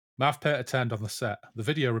 Marv Pater turned on the set. The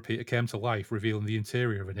video repeater came to life, revealing the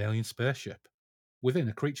interior of an alien spaceship. Within,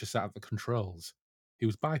 a creature sat at the controls. He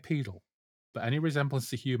was bipedal, but any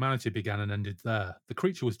resemblance to humanity began and ended there. The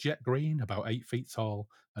creature was jet green, about 8 feet tall,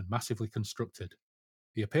 and massively constructed.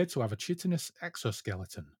 He appeared to have a chitinous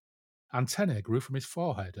exoskeleton. Antennae grew from his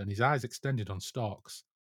forehead, and his eyes extended on stalks.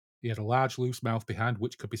 He had a large, loose mouth behind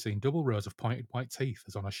which could be seen double rows of pointed white teeth,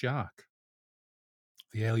 as on a shark.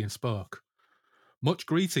 The alien spoke. Much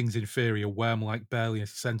greetings, inferior worm-like, barely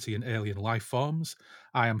sentient alien life forms.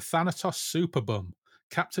 I am Thanatos Superbum,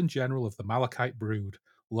 Captain General of the Malachite Brood,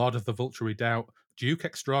 Lord of the Vulture Redoubt, Duke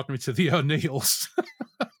Extraordinary to the O'Neills.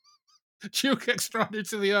 Duke Extraordinary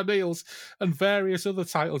to the O'Neills, and various other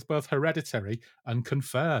titles, both hereditary and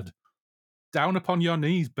conferred. Down upon your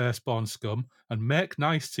knees, base-born scum, and make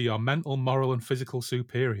nice to your mental, moral, and physical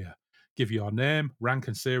superior. Give your name, rank,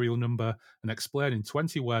 and serial number, and explain in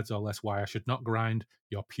 20 words or less why I should not grind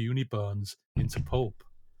your puny bones into pulp.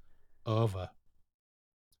 Over.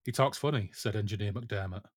 He talks funny, said Engineer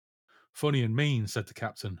McDermott. Funny and mean, said the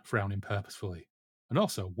captain, frowning purposefully. And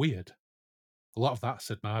also weird. A lot of that,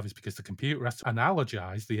 said Marv, is because the computer has to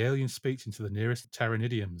analogize the alien speech into the nearest Terran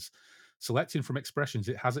idioms, selecting from expressions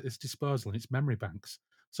it has at its disposal in its memory banks.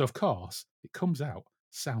 So, of course, it comes out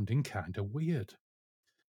sounding kind of weird.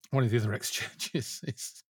 One of the other exchanges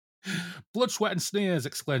is... Blood, sweat, and sneers,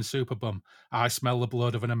 exclaimed Superbum. I smell the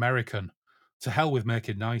blood of an American. To hell with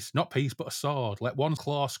making nice. Not peace, but a sword. Let one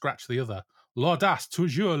claw scratch the other. L'audace,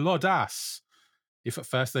 toujours l'audace. If at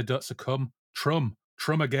first they don't succumb, trum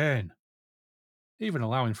again. Even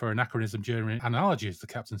allowing for anachronism during analogies, the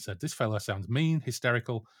captain said, this fellow sounds mean,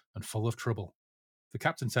 hysterical, and full of trouble. The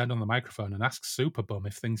captain turned on the microphone and asked Superbum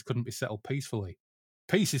if things couldn't be settled peacefully.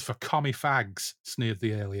 Peace is for commie fags, sneered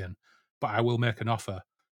the alien. But I will make an offer.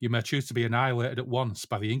 You may choose to be annihilated at once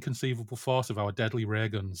by the inconceivable force of our deadly ray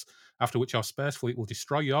guns, after which our space fleet will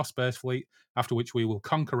destroy your space fleet, after which we will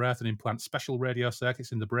conquer Earth and implant special radio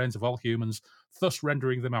circuits in the brains of all humans, thus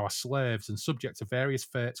rendering them our slaves and subject to various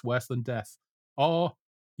fates worse than death. Or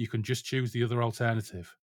you can just choose the other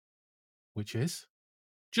alternative. Which is?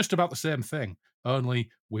 Just about the same thing, only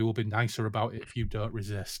we will be nicer about it if you don't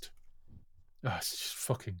resist. Oh, it's just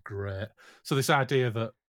fucking great. So this idea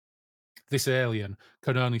that this alien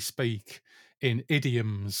can only speak in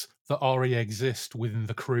idioms that already exist within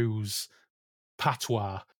the crew's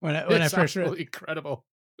patois. When I first read, incredible.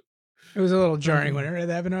 It was a little jarring when I read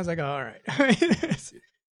that, but I was like, oh, all right.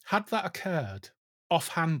 Had that occurred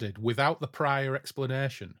offhanded without the prior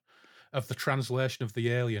explanation of the translation of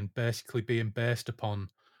the alien basically being based upon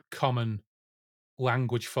common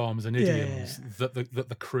language forms and idioms that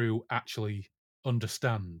the crew actually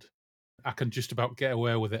understand, I can just about get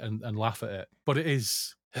away with it and laugh at it. But it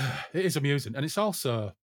is amusing. And it's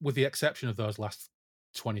also, with the exception of those last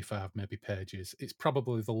 25 maybe pages, it's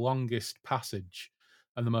probably the longest passage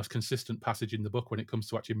and the most consistent passage in the book when it comes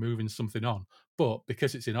to actually moving something on. But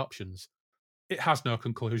because it's in options, it has no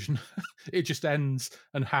conclusion. It just ends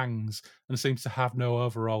and hangs and seems to have no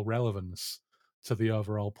overall relevance to the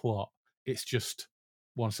overall plot. It's just,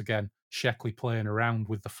 once again, Sheckley playing around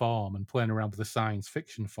with the form and playing around with the science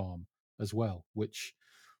fiction form as well, which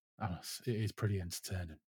it is pretty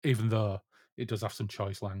entertaining, even though it does have some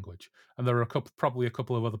choice language. And there are probably a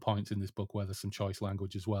couple of other points in this book where there's some choice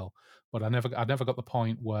language as well. But I never got the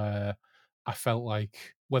point where I felt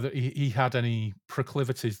like whether he had any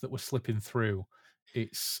proclivities that were slipping through.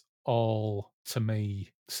 It's all, to me,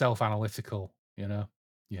 self-analytical, you know?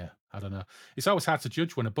 Yeah, I don't know. It's always hard to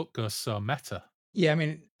judge when a book goes so meta. Yeah, I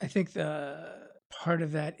mean, I think the part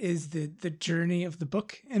of that is the journey of the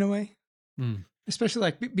book in a way. Especially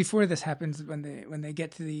like before this happens, when they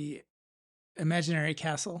get to the imaginary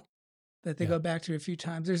castle that they go back to a few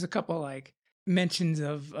times. There's a couple like mentions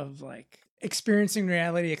of like experiencing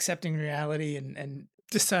reality, accepting reality, and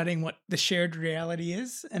deciding what the shared reality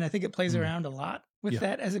is. And I think it plays around a lot with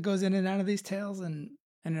that as it goes in and out of these tales. And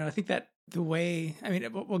I think that the way, I mean,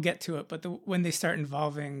 we'll get to it, but when they start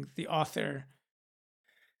involving the author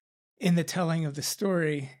in the telling of the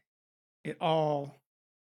story, it all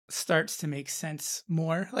starts to make sense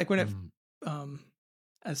more. Like when it,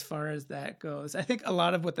 as far as that goes, I think a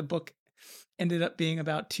lot of what the book ended up being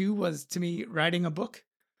about too was, to me, writing a book.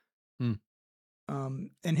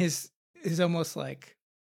 And his almost like,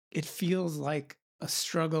 it feels like a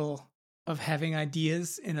struggle of having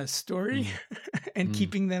ideas in a story and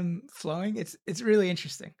keeping them flowing. It's really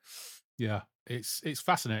interesting. Yeah, it's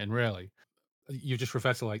fascinating, really. You just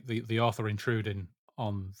referred to like the author intruding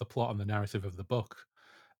on the plot and the narrative of the book,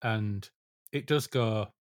 and it goes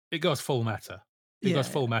full meta. It goes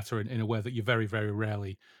full meta in a way that you very, very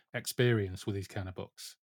rarely experience with these kind of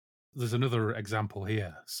books. There's another example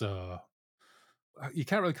here. So you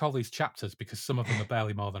can't really call these chapters because some of them are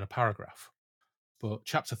barely more than a paragraph. But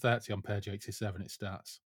chapter 30 on page 87, it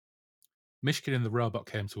starts. Mishkin and the robot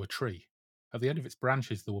came to a tree. At the end of its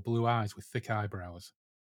branches there were blue eyes with thick eyebrows.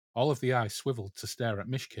 All of the eyes swiveled to stare at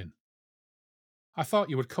Mishkin. I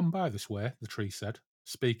thought you would come by this way, the tree said,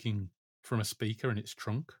 speaking from a speaker in its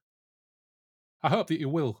trunk. I hope that you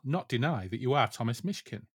will not deny that you are Thomas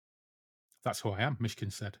Mishkin. That's who I am,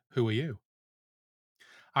 Mishkin said. Who are you?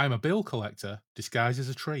 I am a bill collector disguised as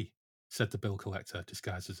a tree, said the bill collector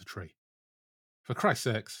disguised as a tree. For Christ's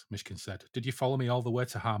sakes, Mishkin said, did you follow me all the way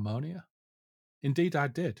to Harmonia? Indeed I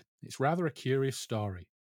did. It's rather a curious story.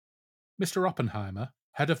 Mr. Oppenheimer,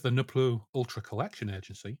 head of the Nuplu Ultra Collection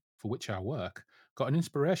Agency, for which I work, got an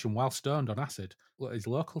inspiration while stoned on acid at his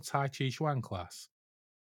local Tai Chi Chuan class.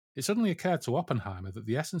 It suddenly occurred to Oppenheimer that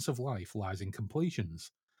the essence of life lies in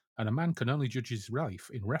completions, and a man can only judge his life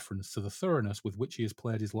in reference to the thoroughness with which he has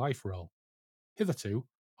played his life role. Hitherto,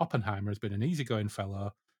 Oppenheimer has been an easygoing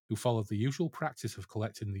fellow who followed the usual practice of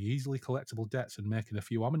collecting the easily collectible debts and making a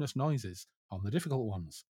few ominous noises on the difficult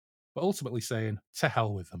ones, but ultimately saying, to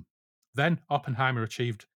hell with them. Then Oppenheimer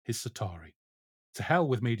achieved his Satori. To hell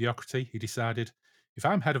with mediocrity, he decided, if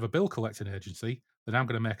I'm head of a bill collecting agency, then I'm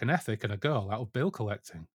going to make an ethic and a goal out of bill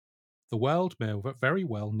collecting. The world may very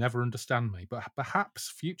well never understand me, but perhaps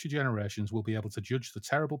future generations will be able to judge the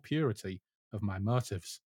terrible purity of my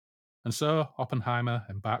motives. And so Oppenheimer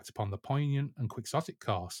embarked upon the poignant and quixotic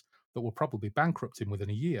course that will probably bankrupt him within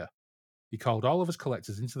a year. He called all of his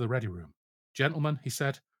collectors into the ready room. Gentlemen, he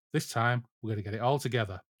said, this time we're going to get it all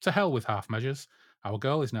together. To hell with half measures. Our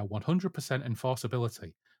goal is now 100%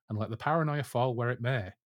 enforceability, and let the paranoia fall where it may.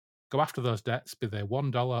 Go after those debts, be they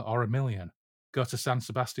 $1 or $1 million. Go to San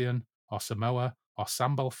Sebastian, or Samoa, or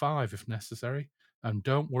Sambal 5 if necessary, and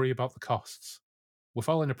don't worry about the costs. We're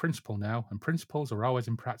following a principle now, and principles are always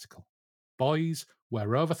impractical. Boys,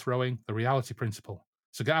 we're overthrowing the reality principle.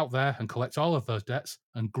 So get out there and collect all of those debts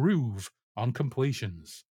and groove on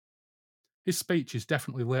completions. His speech is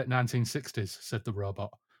definitely late 1960s, said the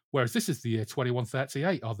robot, whereas this is the year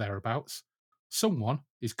 2138 or thereabouts. Someone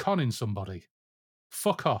is conning somebody.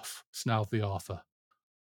 Fuck off, snarled the author.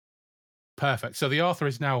 Perfect. So the author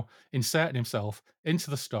is now inserting himself into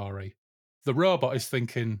the story. The robot is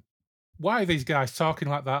thinking, why are these guys talking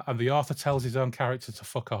like that? And the author tells his own character to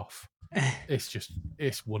fuck off.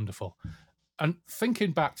 It's wonderful. And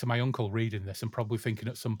thinking back to my uncle reading this and probably thinking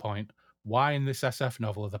at some point, why in this SF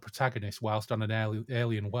novel are the protagonists, whilst on an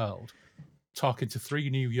alien world, talking to three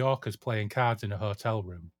New Yorkers playing cards in a hotel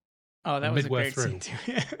room? Oh, that was a great scene too.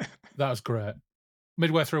 That was great.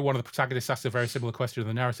 Midway through, one of the protagonists asks a very similar question in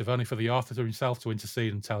the narrative, only for the author himself to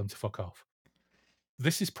intercede and tell him to fuck off.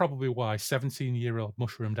 This is probably why 17-year-old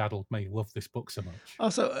mushroomed adult me loved this book so much.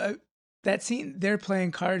 Also, that scene, they're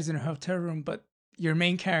playing cards in a hotel room, but your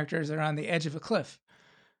main characters are on the edge of a cliff.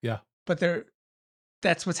 Yeah. But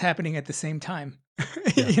that's what's happening at the same time.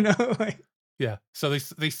 Yeah. You know? Yeah. So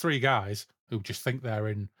these three guys who just think they're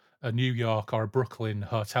in a New York or a Brooklyn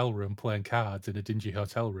hotel room playing cards in a dingy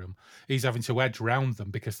hotel room, he's having to edge round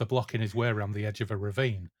them because they're blocking his way around the edge of a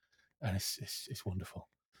ravine. And it's wonderful.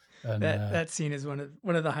 And that scene is one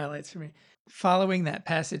of the highlights for me. Following that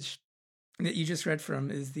passage that you just read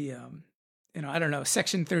from is the I don't know,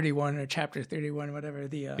 section 31 or chapter 31, whatever,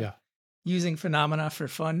 the using phenomena for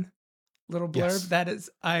fun little blurb. Yes. That is,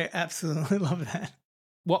 I absolutely love that.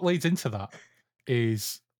 What leads into that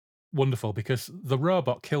is wonderful because the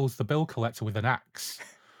robot kills the bill collector with an axe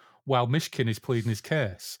while Mishkin is pleading his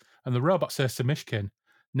case. And the robot says to Mishkin,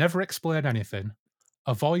 never explain anything,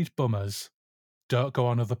 avoid bummers, don't go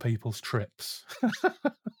on other people's trips.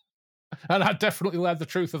 And I definitely learned the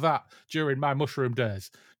truth of that during my mushroom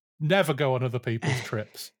days. Never go on other people's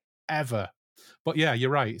trips, ever. But yeah,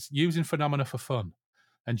 you're right. It's using phenomena for fun.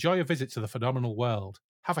 Enjoy a visit to the phenomenal world.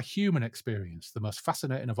 Have a human experience, the most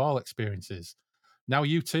fascinating of all experiences. Now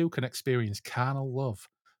you too can experience carnal love,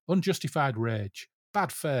 unjustified rage,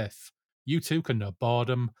 bad faith. You too can know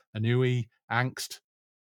boredom, ennui, angst.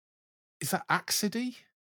 Is that axidy?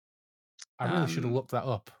 I really should have looked that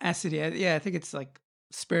up. Acidy, yeah, I think it's like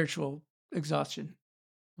spiritual exhaustion.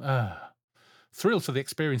 Thrill to the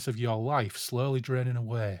experience of your life slowly draining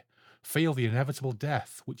away. Feel the inevitable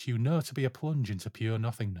death, which you know to be a plunge into pure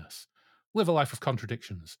nothingness. Live a life of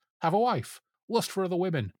contradictions. Have a wife. Lust for other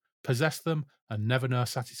women. Possess them and never know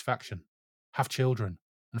satisfaction. Have children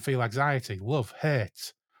and feel anxiety, love,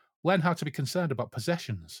 hate. Learn how to be concerned about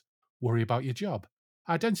possessions. Worry about your job.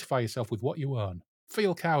 Identify yourself with what you own.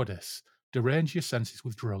 Feel cowardice. Derange your senses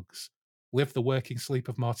with drugs. Live the working sleep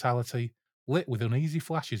of mortality, lit with uneasy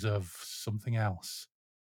flashes of something else.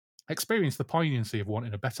 Experience the poignancy of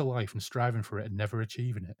wanting a better life and striving for it and never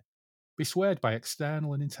achieving it. Be swayed by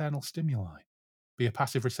external and internal stimuli. Be a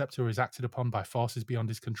passive receptor who is acted upon by forces beyond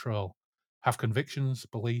his control. Have convictions,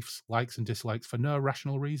 beliefs, likes and dislikes for no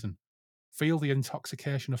rational reason. Feel the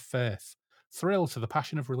intoxication of faith. Thrill to the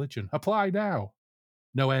passion of religion. Apply now!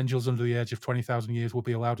 No angels under the age of 20,000 years will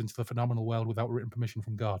be allowed into the phenomenal world without written permission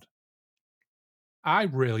from God. I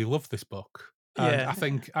really love this book. And I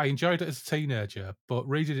think I enjoyed it as a teenager, but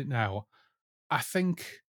reading it now, I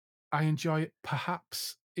think I enjoy it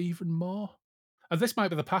perhaps even more. And this might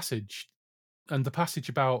be the passage, and the passage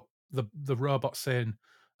about the robot saying,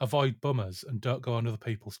 avoid bummers and don't go on other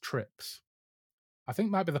people's trips. I think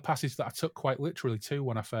might be the passage that I took quite literally too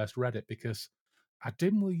when I first read it, because I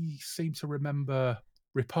dimly seem to remember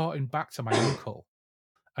reporting back to my uncle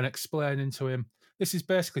and explaining to him, this is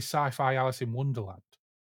basically sci-fi Alice in Wonderland,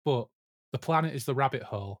 but the planet is the rabbit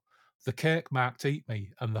hole, the cake marked eat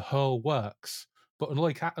me, and the hole works. But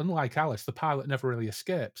unlike Alice, the pilot never really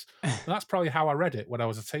escapes. And that's probably how I read it when I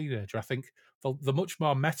was a teenager. I think the much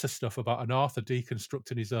more meta stuff about an author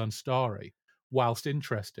deconstructing his own story, whilst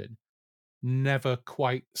interesting, never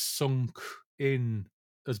quite sunk in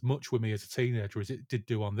as much with me as a teenager as it did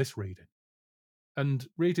do on this reading. And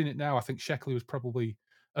reading it now, I think Sheckley was probably,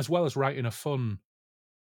 as well as writing a fun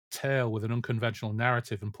tale with an unconventional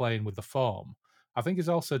narrative and playing with the form, I think he's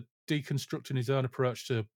also deconstructing his own approach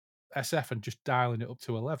to SF and just dialing it up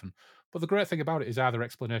to 11. But the great thing about it is either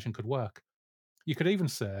explanation could work. You could even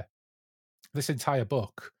say this entire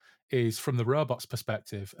book is from the robot's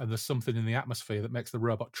perspective, and there's something in the atmosphere that makes the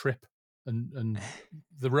robot trip, and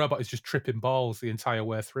the robot is just tripping balls the entire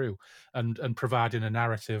way through and providing a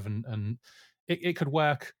narrative, and it could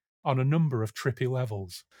work on a number of trippy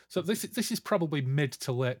levels. So this is probably mid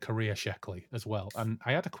to late career Sheckley as well. And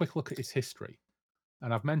I had a quick look at his history,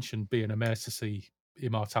 and I've mentioned being amazed to see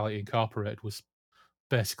Immortality Incorporated was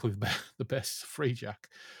basically the best free jack.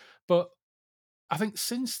 But I think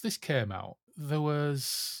since this came out, there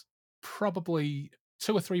was probably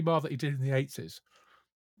 2 or 3 more that he did in the 80s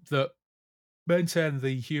that maintained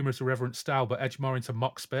the humorous, irreverent style, but edged more into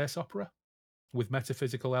mock space opera with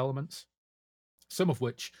metaphysical elements, some of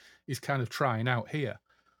which is kind of trying out here.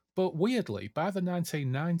 But weirdly, by the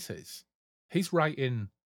 1990s, he's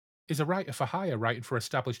a writer for hire, writing for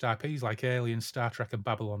established IPs like Alien, Star Trek, and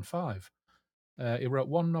Babylon 5. He wrote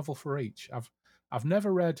 1 novel for each. I've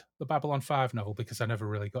never read the Babylon 5 novel because I never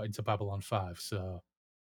really got into Babylon 5, so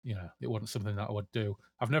it wasn't something that I would do.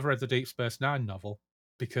 I've never read the Deep Space Nine novel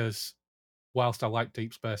because whilst I like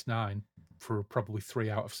Deep Space Nine for probably 3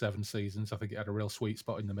 out of 7 seasons, I think it had a real sweet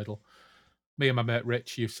spot in the middle. Me and my mate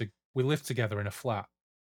Rich we lived together in a flat,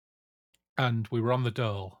 and we were on the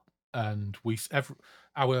dole, and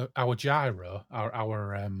our gyro,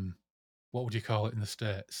 our what would you call it in the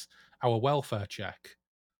States? Our welfare check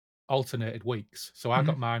alternated weeks. So I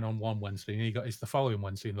got mine on one Wednesday and he got his the following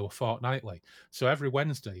Wednesday, and they were fortnightly. So every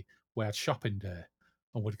Wednesday we had shopping day,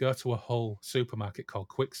 and we'd go to a Hull supermarket called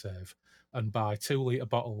Quick Save and buy 2-litre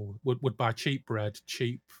bottle, would buy cheap bread,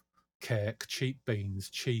 cheap cake, cheap beans,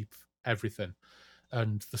 cheap everything.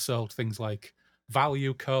 And they sold things like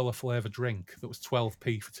value cola flavour drink that was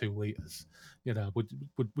 12p for 2 litres.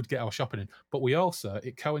 Would get our shopping in. But we also,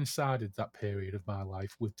 it coincided, that period of my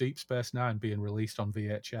life, with Deep Space Nine being released on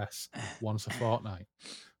VHS once a fortnight.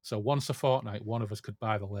 So once a fortnight, one of us could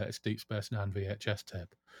buy the latest Deep Space Nine VHS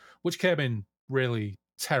tape, which came in really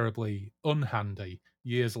terribly unhandy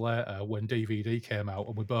years later when DVD came out,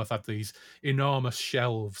 and we both had these enormous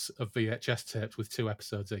shelves of VHS tapes with 2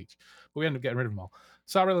 episodes each. But we ended up getting rid of them all.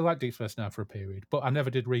 So I really liked Deep Space Nine for a period, but I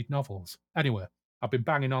never did read novels. Anyway, I've been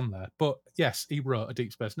banging on there. But yes, he wrote a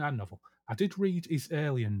Deep Space Nine novel. I did read his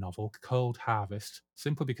Alien novel, Cold Harvest,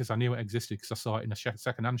 simply because I knew it existed because I saw it in a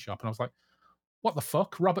second-hand shop, and I was like, what the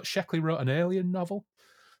fuck? Robert Sheckley wrote an alien novel?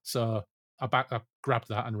 So I grabbed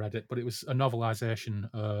that and read it, but it was a novelization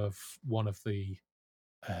of one of the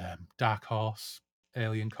Dark Horse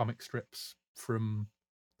alien comic strips from,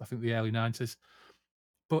 I think, the early 90s.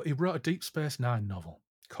 But he wrote a Deep Space Nine novel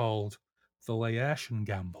called The Laertian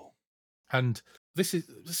Gamble. And this is,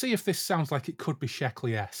 see if this sounds like it could be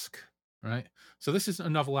Sheckley-esque, right? So this isn't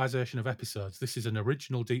a novelization of episodes. This is an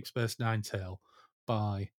original Deep Space Nine tale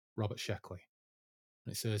by Robert Sheckley.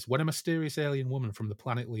 And it says, when a mysterious alien woman from the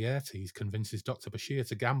planet Laertes convinces Dr. Bashir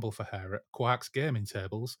to gamble for her at Quark's gaming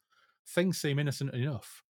tables, things seem innocent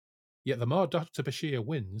enough. Yet the more Dr. Bashir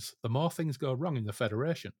wins, the more things go wrong in the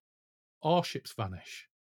Federation. Ore ships vanish.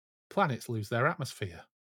 Planets lose their atmosphere.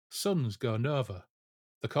 Suns go nova.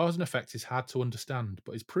 The cause and effect is hard to understand,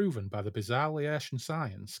 but is proven by the bizarre Laertian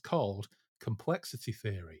science called complexity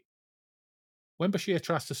theory. When Bashir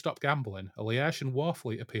tries to stop gambling, a Laertian war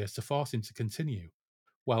fleet appears to force him to continue.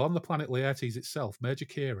 While on the planet Laertes itself, Major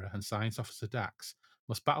Kira and Science Officer Dax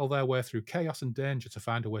must battle their way through chaos and danger to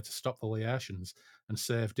find a way to stop the Laertians and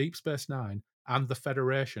save Deep Space Nine and the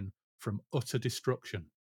Federation from utter destruction.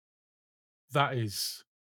 That is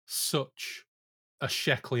such a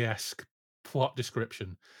Sheckley-esque plot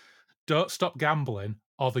description. Don't stop gambling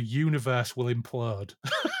or the universe will implode.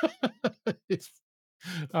 It's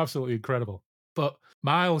absolutely incredible. But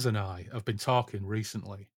Miles and I have been talking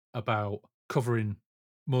recently about covering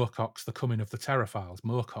Moorcock's The Coming of the Terraphiles,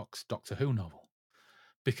 Moorcock's Doctor Who novel,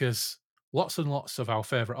 because lots and lots of our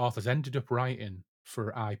favourite authors ended up writing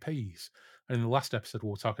for IPs. And in the last episode, we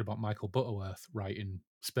were talking about Michael Butterworth writing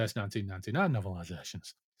Space 1999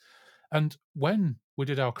 novelizations. And when we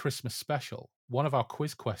did our Christmas special, one of our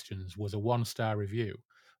quiz questions was a 1-star review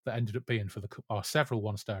that ended up being for or several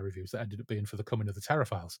 1-star reviews that ended up being for The Coming of the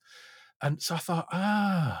Terraphiles. And so I thought,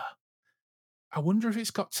 I wonder if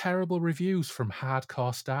it's got terrible reviews from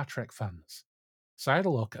hardcore Star Trek fans. So I had a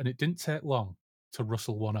look, and it didn't take long to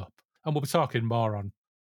rustle one up. And we'll be talking more on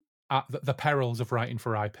the perils of writing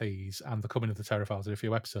for IPs and The Coming of the Terraphiles in a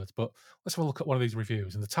few episodes. But let's have a look at one of these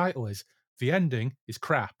reviews. And the title is, The Ending is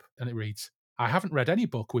Crap. And it reads, I haven't read any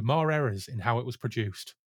book with more errors in how it was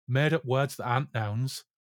produced. Made up words that aren't nouns.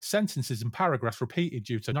 Sentences and paragraphs repeated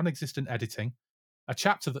due to non-existent editing. A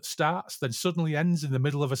chapter that starts, then suddenly ends in the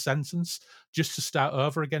middle of a sentence, just to start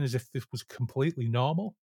over again as if this was completely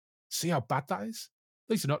normal. See how bad that is?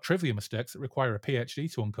 These are not trivia mistakes that require a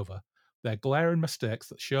PhD to uncover. They're glaring mistakes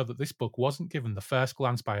that show that this book wasn't given the first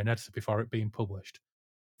glance by an editor before it being published.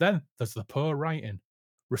 Then there's the poor writing,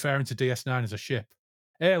 referring to DS9 as a ship.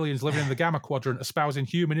 Aliens living in the Gamma Quadrant espousing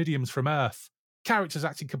human idioms from Earth. Characters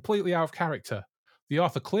acting completely out of character. The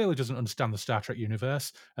author clearly doesn't understand the Star Trek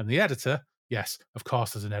universe, and the editor, yes, of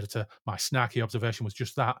course there's an editor, my snarky observation was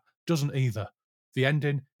just that, doesn't either. The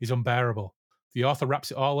ending is unbearable. The author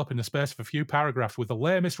wraps it all up in the space of a few paragraphs with the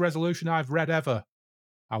lamest resolution I've read ever.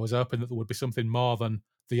 I was hoping that there would be something more than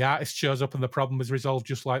the artist shows up and the problem is resolved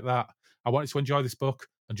just like that. I wanted to enjoy this book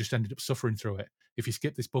and just ended up suffering through it. If you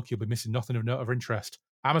skip this book, you'll be missing nothing of note of interest.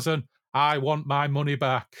 Amazon, I want my money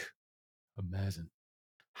back. Amazing.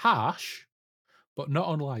 Harsh, but not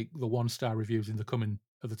unlike the 1-star reviews in The Coming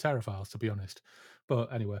of the Terraphiles, to be honest.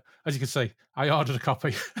 But anyway, as you can see, I ordered a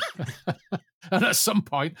copy. And at some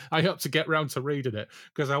point, I hope to get round to reading it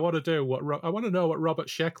because I want to know what Robert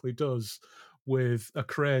Sheckley does with a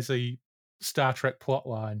crazy Star Trek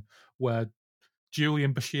plotline where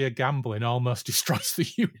Julian Bashir gambling almost destroys the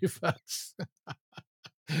universe.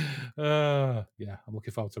 Yeah, I'm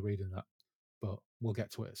looking forward to reading that, but we'll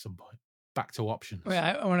get to it at some point. Back to options. Wait,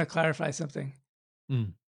 I want to clarify something.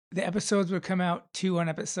 The episodes would come out 2 on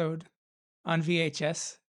episode on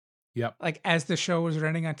VHS. Yep. Like as the show was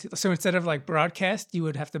running on. So instead of like broadcast, you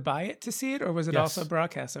would have to buy it to see it, or was it also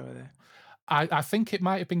broadcast over there? I think it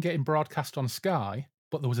might have been getting broadcast on Sky,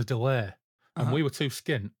 but there was a delay, and we were too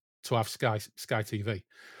skint to have Sky TV,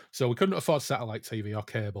 so we couldn't afford satellite TV or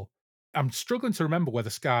cable. I'm struggling to remember whether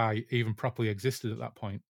Sky even properly existed at that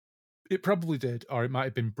point. It probably did, or it might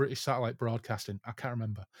have been British Satellite Broadcasting. I can't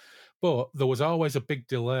remember, but there was always a big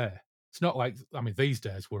delay. It's not like, I mean, these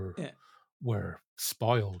days we're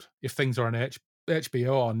spoiled. If things are on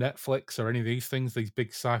HBO or Netflix or any of these things, these big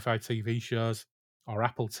sci-fi TV shows or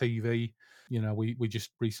Apple TV, you know, we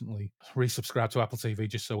just recently resubscribed to Apple TV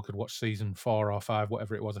just so we could watch season 4 or 5,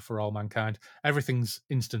 whatever it was, of For All Mankind. Everything's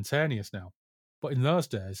instantaneous now. But in those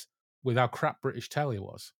days, with how crap British telly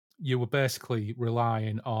was, you were basically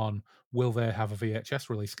relying on, will they have a VHS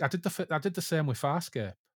release? I did the same with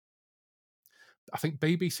Farscape. I think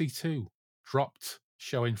BBC Two dropped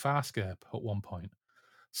showing Farscape at one point,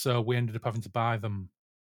 so we ended up having to buy them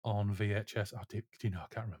on VHS. Do you know?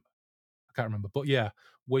 I can't remember. I can't remember. But yeah,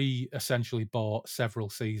 we essentially bought several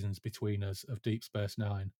seasons between us of Deep Space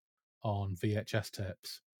Nine on VHS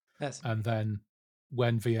tapes. And then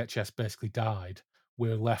when VHS basically died, we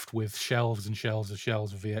were left with shelves and shelves of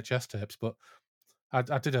VHS tapes. But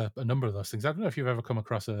I did a number of those things. I don't know if you've ever come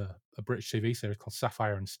across a British TV series called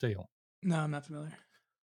Sapphire and Steel. No, I'm not familiar.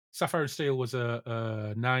 Sapphire and Steel was a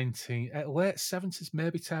late 70s,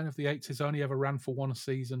 maybe 10 of the 80s, only ever ran for one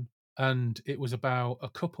season. And it was about a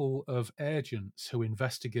couple of agents who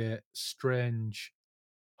investigate strange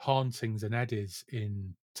hauntings and eddies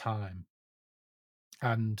in time.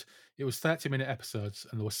 And it was 30-minute episodes,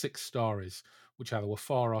 and there were 6 stories, which either were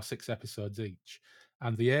 4 or 6 episodes each.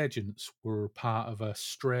 And the agents were part of a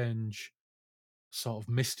strange sort of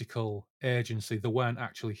mystical agency. They weren't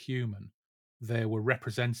actually human. They were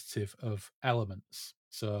representative of elements.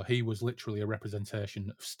 So he was literally a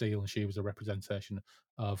representation of steel, and she was a representation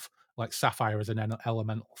of like sapphire as an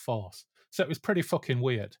elemental force. So it was pretty fucking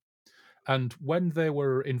weird. And when they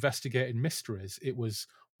were investigating mysteries,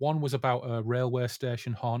 one was about a railway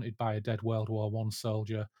station haunted by a dead World War I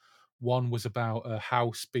soldier. One was about a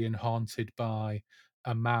house being haunted by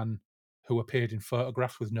a man who appeared in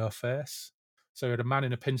photographs with no face. So you had a man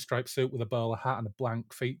in a pinstripe suit with a bowler hat and a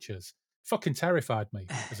blank features. Fucking terrified me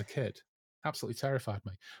as a kid. Absolutely terrified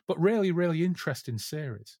me. But really, really interesting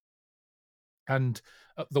series. And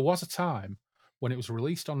there was a time when it was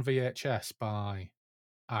released on VHS by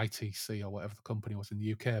ITC or whatever the company was in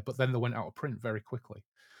the UK, but then they went out of print very quickly.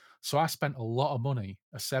 So I spent a lot of money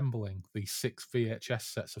assembling these 6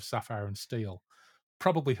 VHS sets of Sapphire and Steel,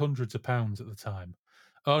 probably hundreds of pounds at the time,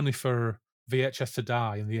 only for VHS to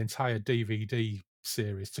die and the entire DVD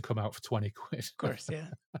series to come out for 20 quid. Of course,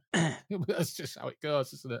 yeah. That's just how it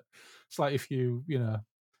goes, isn't it? It's like if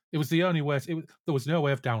it was the only way. There was no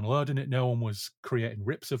way of downloading it. No one was creating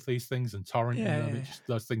rips of these things and torrenting them. Yeah.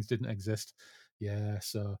 Those things didn't exist. Yeah,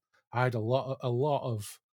 so I had a lot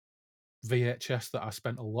of VHS that I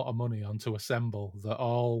spent a lot of money on to assemble that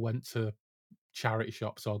all went to charity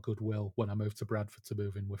shops or Goodwill when I moved to Bradford to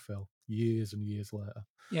move in with Phil years and years later.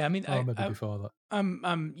 Yeah, I mean, maybe before that.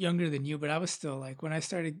 I'm younger than you, but I was still like when I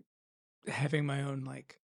started having my own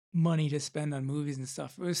like money to spend on movies and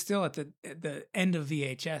stuff. It was still at the end of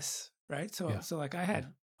VHS, right? So like I had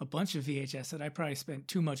a bunch of VHS that I probably spent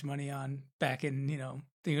too much money on back in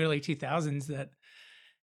the early 2000s. That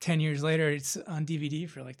 10 years later it's on DVD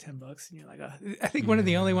for like $10, and you're like, I think one of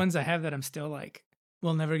the only ones I have that I'm still like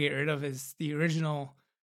will never get rid of is the original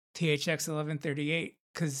THX 1138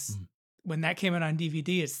 because when that came out on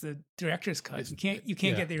DVD, it's the director's cut. You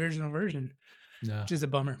can't get the original version, which is a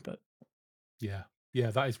bummer. But yeah,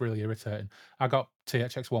 that is really irritating. I got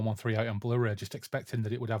THX 1138 on Blu-ray just expecting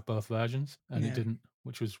that it would have both versions, and it didn't,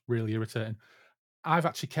 which was really irritating. I've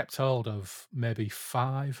actually kept hold of maybe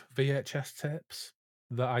 5 VHS tapes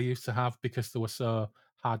that I used to have because they were so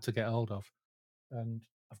hard to get hold of. And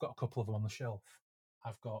I've got a couple of them on the shelf.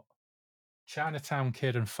 I've got Chinatown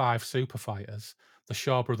Kid and 5 Super Fighters, the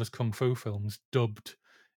Shaw Brothers Kung Fu films, dubbed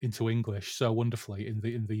into English so wonderfully in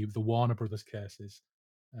the Warner Brothers cases,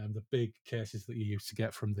 the big cases that you used to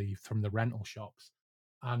get from the rental shops.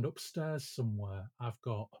 And upstairs somewhere, I've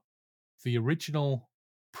got the original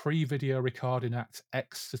pre-video recording act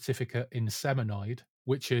X certificate in Seminoid,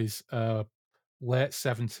 which is a late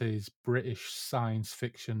 70s British science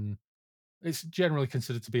fiction. It's generally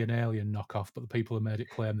considered to be an Alien knockoff, but the people who made it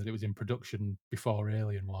claim that it was in production before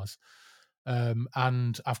Alien was.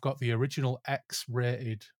 And I've got the original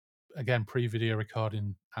X-rated, again, pre-video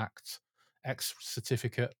recording act, X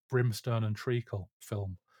certificate, Brimstone and Treacle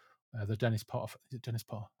film. The Dennis Potter, is it Dennis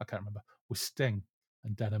Potter? I can't remember. With Sting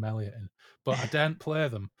and Denham Elliott in. But I don't play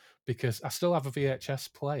them because I still have a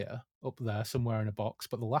VHS player up there somewhere in a box.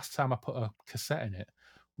 But the last time I put a cassette in it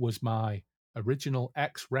was my original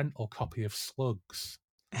X rental copy of Slugs,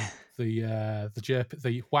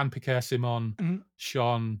 the Juan Piquet Simon,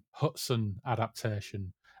 Sean Hudson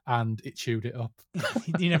adaptation, and it chewed it up.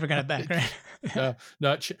 You never got it back, right?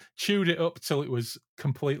 No, chewed it up till it was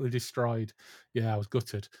completely destroyed. Yeah, I was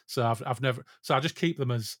gutted. So I've never. So I just keep them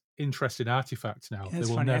as interesting artifacts now. They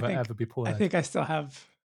will never ever be played. I think I still have.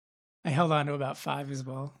 I held on to about 5 as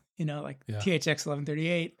well. Like THX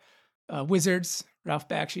 1138, Wizards, Ralph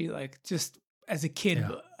Bakshi. Like just as a kid,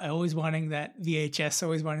 I always wanting that VHS.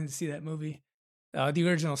 Always wanting to see that movie, the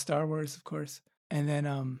original Star Wars, of course, and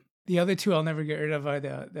then the other 2 I'll never get rid of are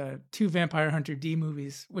the 2 Vampire Hunter D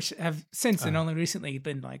movies, which have since and only recently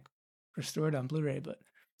been like restored on Blu-ray. But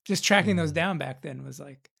just tracking those down back then was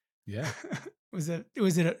like, it was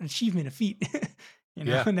an achievement, a feat.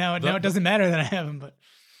 Now it doesn't matter that I have them, but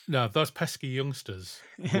No, those pesky youngsters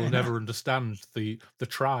will never understand the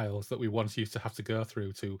trials that we once used to have to go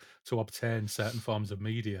through to obtain certain forms of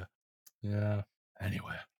media. Yeah.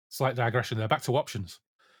 Anyway, slight digression there. Back to options.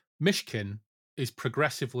 Mishkin is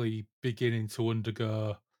progressively beginning to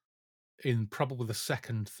undergo, in probably the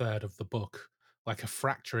second third of the book, like a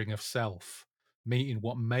fracturing of self, meeting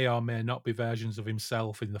what may or may not be versions of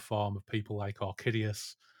himself in the form of people like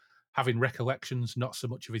Orchideus, having recollections not so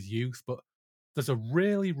much of his youth, but there's a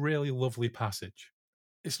really, really lovely passage.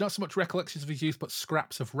 It's not so much recollections of his youth, but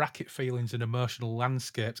scraps of racket feelings and emotional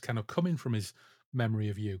landscapes kind of coming from his memory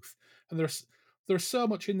of youth. And there's so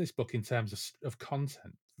much in this book in terms of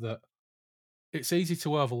content that it's easy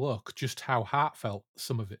to overlook just how heartfelt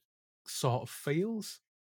some of it sort of feels.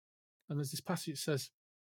 And there's this passage that says,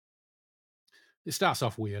 it starts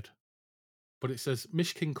off weird, but it says,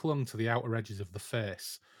 Mishkin clung to the outer edges of the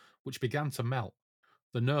face, which began to melt,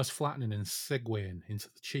 the nose flattening and segueing into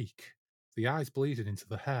the cheek, the eyes bleeding into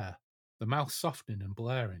the hair, the mouth softening and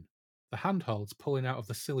blaring, the handholds pulling out of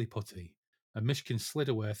the silly putty, and Mishkin slid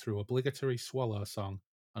away through obligatory swallow song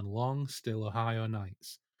and long, still Ohio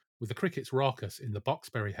nights, with the crickets raucous in the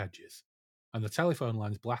boxberry hedges, and the telephone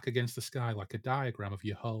lines black against the sky like a diagram of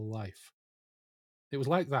your whole life. It was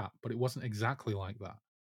like that, but it wasn't exactly like that.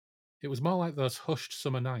 It was more like those hushed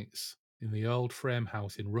summer nights in the old frame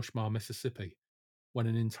house in Rushmore, Mississippi, when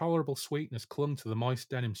an intolerable sweetness clung to the moist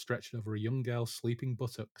denim stretched over a young girl's sleeping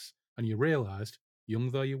buttocks, and you realised,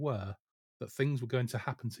 young though you were, that things were going to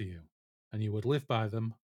happen to you, and you would live by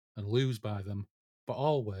them and lose by them, but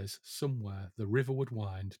always, somewhere, the river would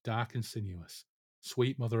wind, dark and sinuous,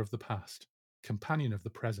 sweet mother of the past, companion of the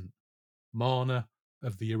present, mourner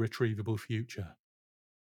of the irretrievable future.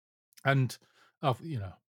 And,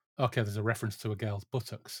 okay, there's a reference to a girl's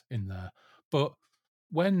buttocks in there, but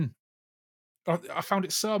when I found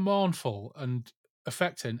it so mournful and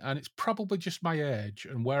affecting, and it's probably just my age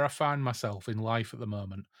and where I find myself in life at the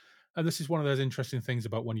moment. And this is one of those interesting things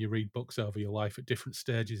about when you read books over your life at different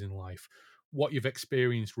stages in life. What you've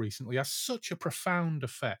experienced recently has such a profound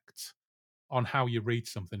effect on how you read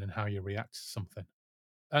something and how you react to something.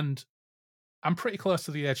 And I'm pretty close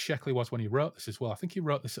to the age Sheckley was when he wrote this as well. I think he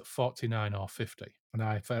wrote this at 49 or 50, and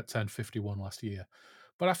I turned 51 last year.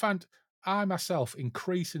 But I find I myself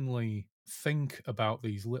increasingly think about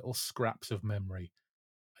these little scraps of memory.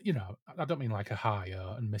 I don't mean like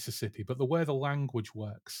Ohio and Mississippi, but the way the language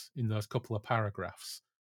works in those couple of paragraphs.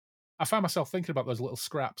 I find myself thinking about those little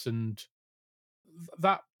scraps, and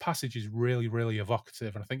that passage is really, really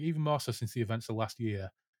evocative. And I think even more so since the events of last year,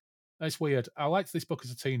 it's weird. I liked this book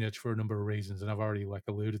as a teenager for a number of reasons, and I've already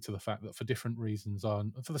alluded to the fact that for different reasons,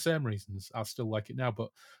 for the same reasons, I still like it now. But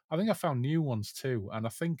I think I found new ones too, and I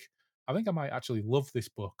think I might actually love this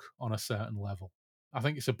book on a certain level. I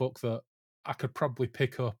think it's a book that I could probably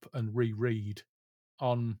pick up and reread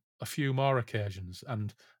on a few more occasions,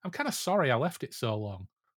 and I'm kind of sorry I left it so long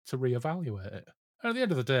to reevaluate it. And at the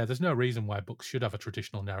end of the day, there's no reason why books should have a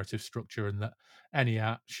traditional narrative structure and that any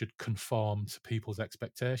art should conform to people's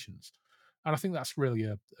expectations. And I think that's really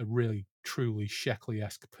a really truly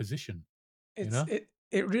Sheckley-esque position. It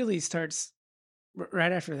really starts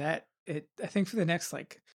right after that. I think for the next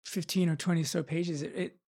 15 or 20 so pages,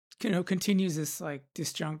 it continues this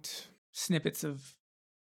disjunct snippets of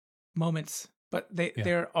moments, but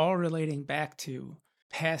they're all relating back to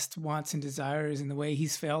past wants and desires and the way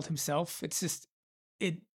he's failed himself. It's just,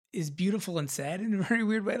 it is beautiful and sad in a very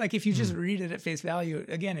weird way. Like if you just read it at face value,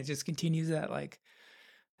 again, it just continues that what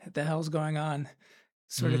the hell's going on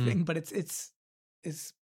sort of thing. But it's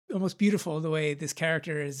almost beautiful the way this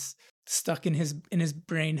character is stuck in his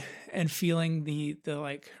brain and feeling the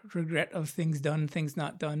regret of things done, things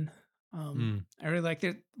not done. I really like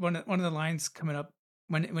that one of the lines coming up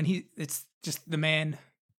when it's just the man.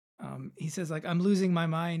 He says I'm losing my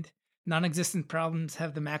mind. Non-existent problems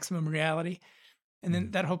have the maximum reality. And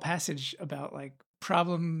then that whole passage about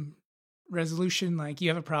problem resolution, you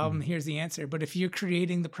have a problem, here's the answer. But if you're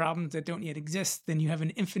creating the problems that don't yet exist, then you have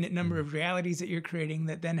an infinite number of realities that you're creating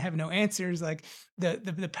that then have no answers. Like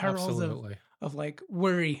the perils of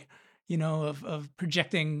worry, of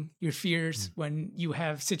projecting your fears when you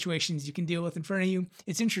have situations you can deal with in front of you.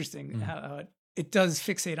 It's interesting how it does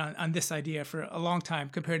fixate on this idea for a long time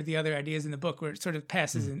compared to the other ideas in the book where it sort of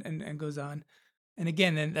passes and goes on. And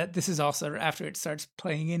again, then this is also after it starts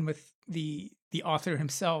playing in with the author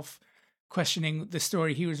himself questioning the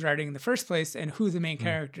story he was writing in the first place and who the main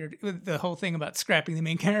character, the whole thing about scrapping the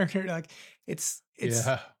main character, it's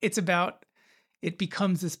about, it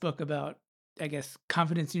becomes this book about, I guess,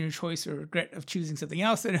 confidence in your choice or regret of choosing something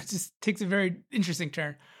else. And it just takes a very interesting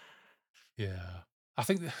turn. Yeah. I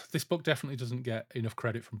think this book definitely doesn't get enough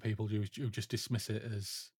credit from people who just dismiss it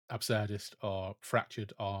as absurdist or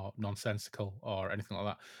fractured or nonsensical or anything like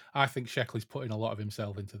that. I think Sheckley's putting a lot of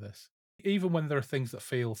himself into this. Even when there are things that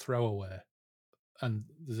feel throwaway, and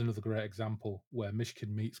there's another great example where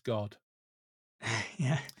Mishkin meets God.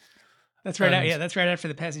 Yeah. That's right out. Yeah, that's right after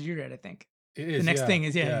the passage you read, I think. It is. The next thing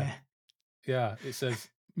is, Yeah, it says,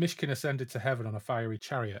 Mishkin ascended to heaven on a fiery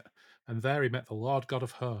chariot, and there he met the Lord God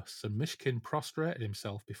of hosts, and Mishkin prostrated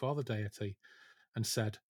himself before the deity and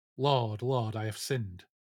said, Lord, Lord, I have sinned,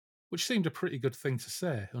 which seemed a pretty good thing to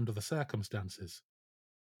say under the circumstances.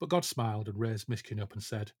 But God smiled and raised Mishkin up and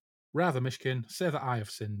said, Rather, Mishkin, say that I have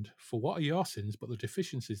sinned, for what are your sins but the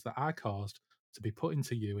deficiencies that I caused to be put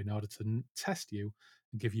into you in order to test you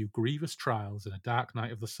and give you grievous trials in a dark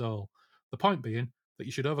night of the soul, the point being that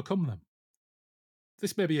you should overcome them.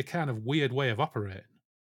 This may be a kind of weird way of operating,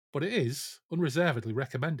 but it is unreservedly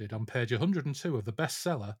recommended on page 102 of the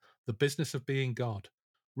bestseller The Business of Being God,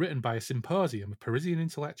 written by a symposium of Parisian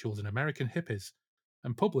intellectuals and American hippies,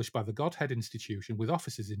 and published by the Godhead Institution with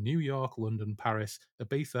offices in New York, London, Paris,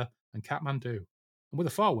 Ibiza, and Kathmandu, and with a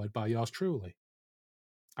foreword by yours truly.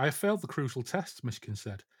 I have failed the crucial tests, Mishkin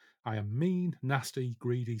said. I am mean, nasty,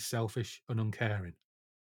 greedy, selfish, and uncaring.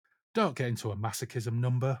 Don't get into a masochism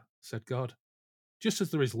number, said God. Just as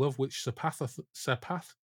there is love which surpasseth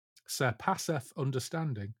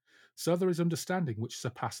understanding, so there is understanding which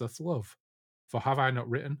surpasseth love. For have I not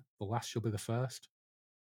written, the last shall be the first?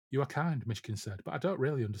 You are kind, Mishkin said, but I don't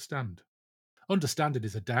really understand. Understanding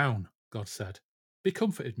is a down, God said. Be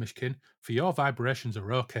comforted, Mishkin, for your vibrations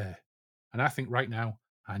are okay. And I think right now,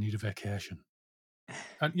 I need a vacation.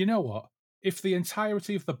 And you know what? If the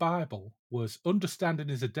entirety of the Bible was understanding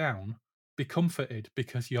is a down, be comforted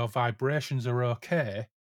because your vibrations are okay,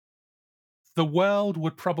 the world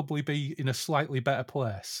would probably be in a slightly better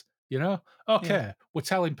place. You know, okay, we're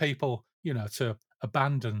telling people, to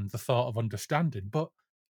abandon the thought of understanding, but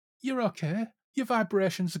you're okay. Your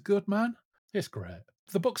vibrations are good, man. It's great.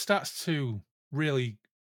 The book starts to really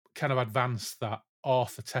kind of advance that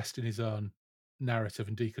author testing his own narrative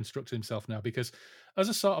and deconstructing himself now, because as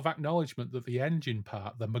a sort of acknowledgement that the engine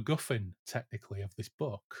part, the MacGuffin technically of this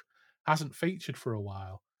book, hasn't featured for a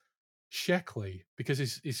while, Sheckley, because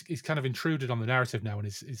he's kind of intruded on the narrative now and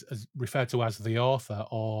is referred to as the author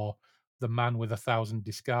or the man with 1,000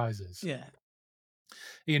 disguises. Yeah.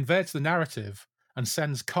 He invades the narrative and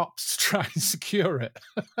sends cops to try and secure it.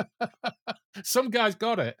 Some guy's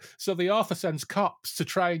got it, so the author sends cops to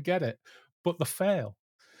try and get it, but they fail.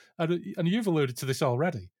 And you've alluded to this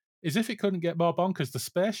already. As if it couldn't get more bonkers, the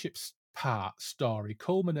spaceships part story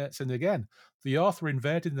culminates in, again, the author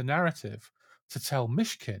invading the narrative to tell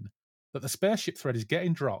Mishkin that the spaceship thread is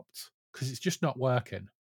getting dropped because it's just not working.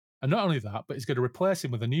 And not only that, but he's going to replace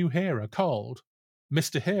him with a new hero called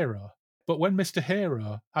Mr. Hero. But when Mr.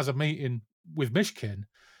 Hero has a meeting with Mishkin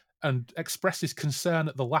and expresses concern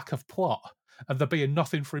at the lack of plot and there being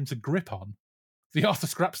nothing for him to grip on, the author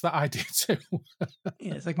scraps that idea too.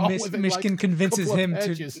 Yeah, it's like Mishkin convinces him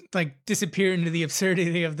to disappear into the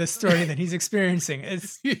absurdity of the story that he's experiencing.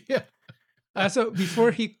 It's so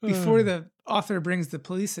before the author brings the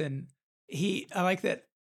police in, I like that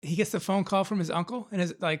he gets the phone call from his uncle and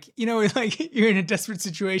is like, you're in a desperate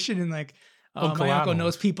situation and like, my uncle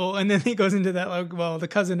knows people, and then he goes into that the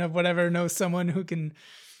cousin of whatever knows someone who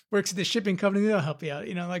works at the shipping company. They'll help you out.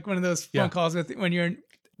 Like one of those phone calls with when you're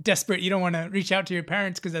desperate, you don't want to reach out to your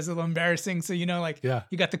parents because that's a little embarrassing. So you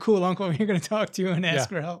got the cool uncle you're going to talk to and ask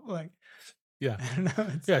for help. I don't know.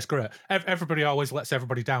 It's great. Everybody always lets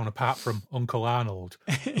everybody down apart from Uncle Arnold,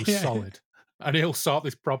 who's solid, and he'll sort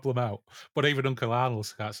this problem out. But even Uncle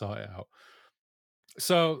Arnold can't sort it out.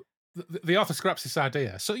 So the author scraps this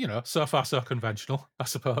idea. So, so far so conventional, I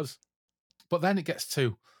suppose. But then it gets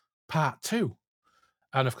to part 2.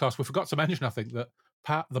 And of course, we forgot to mention, I think, that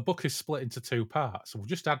the book is split into 2 parts. So we've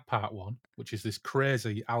just had part 1, which is this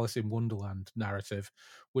crazy Alice in Wonderland narrative,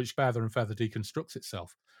 which feather and feather deconstructs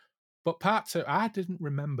itself. But part 2, I didn't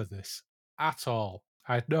remember this at all.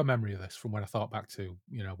 I had no memory of this from when I thought back to,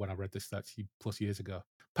 when I read this 30 plus years ago.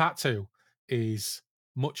 Part 2 is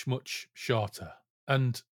much, much shorter.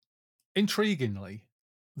 And intriguingly,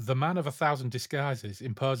 the man of 1,000 disguises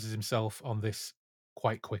imposes himself on this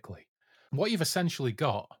quite quickly. What you've essentially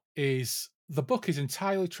got is the book is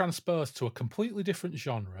entirely transposed to a completely different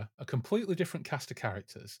genre, a completely different cast of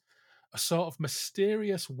characters, a sort of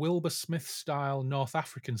mysterious Wilbur Smith-style North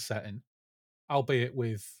African setting, albeit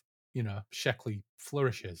with, Sheckley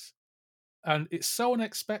flourishes. And it's so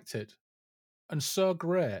unexpected and so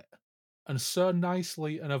great and so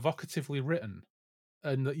nicely and evocatively written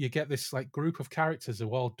and you get this like group of characters who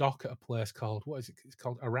all dock at a place called, what is it? It's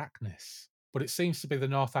called Arachnis, but it seems to be the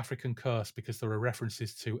North African coast because there are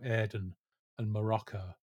references to Aden and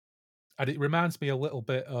Morocco, and it reminds me a little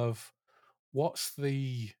bit of what's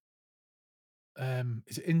the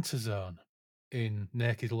is it Interzone in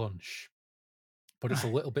Naked Lunch, but it's a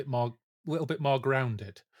little bit more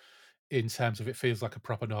grounded in terms of it feels like a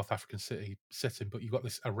proper North African city setting, but you've got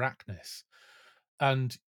this Arachnis,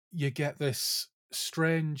 and you get this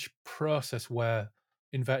strange process where,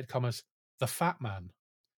 inverted commas, the fat man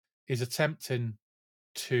is attempting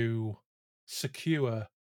to secure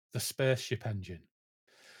the spaceship engine.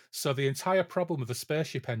 So the entire problem of the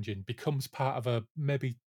spaceship engine becomes part of a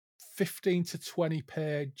maybe 15 to 20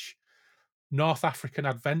 page North African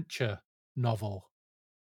adventure novel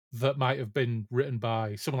that might have been written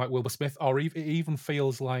by someone like Wilbur Smith, or it even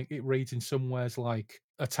feels like it reads in some ways like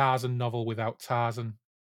a Tarzan novel without Tarzan.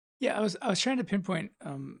 Yeah, I was trying to pinpoint.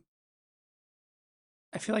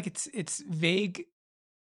 I feel like it's vague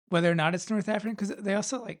whether or not it's North African, because they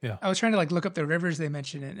also like. Yeah. I was trying to like look up the rivers they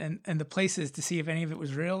mentioned and the places to see if any of it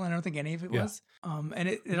was real. I don't think any of it was. And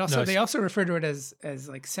it also they also refer to it as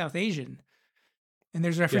like South Asian, and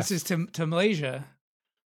there's references to Malaysia.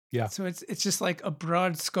 Yeah. So it's just like a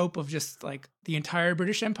broad scope of just like the entire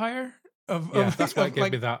British Empire of that's why it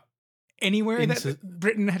gave me that. Anywhere that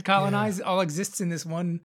Britain had colonized all exists in this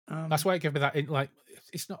one. That's why it gave me that. Like,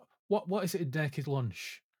 it's not what is it in Naked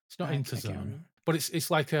Lunch? It's not Interzone, but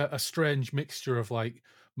it's like a strange mixture of like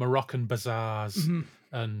Moroccan bazaars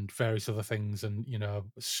and various other things, and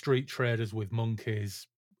street traders with monkeys,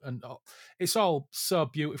 and it's all so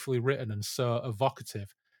beautifully written and so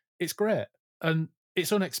evocative. It's great and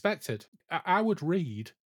it's unexpected. I would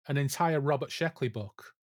read an entire Robert Sheckley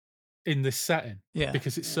book in this setting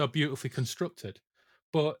because it's so beautifully constructed,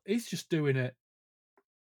 but he's just doing it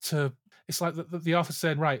to. It's like the author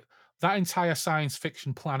saying, right, that entire science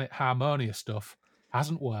fiction planet Harmonia stuff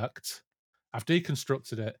hasn't worked. I've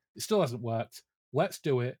deconstructed it. It still hasn't worked. Let's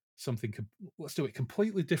do it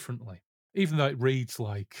completely differently. Even though it reads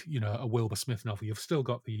like a Wilbur Smith novel, you've still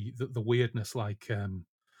got the weirdness. Like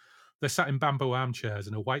they're sat in bamboo armchairs,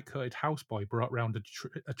 and a white-coated houseboy brought round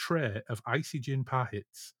a tray of icy gin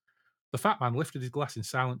pahits. The fat man lifted his glass in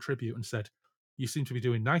silent tribute and said, "You seem to be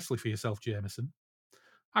doing nicely for yourself, Jameson."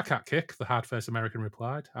 "I can't kick," the hard-faced American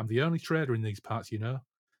replied. "I'm the only trader in these parts,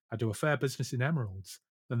 I do a fair business in emeralds.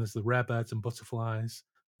 Then there's the rare birds and butterflies.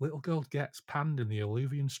 Little gold gets panned in the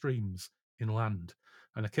alluvian streams inland.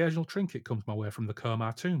 An occasional trinket comes my way from the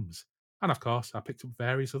Komar tombs. And of course, I picked up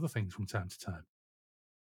various other things from time to time."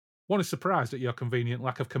 "One is surprised at your convenient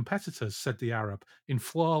lack of competitors," said the Arab, in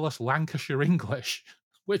flawless Lancashire English,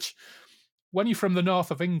 which, when you're from the north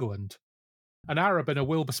of England, an Arab in a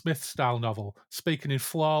Wilbur Smith style novel speaking in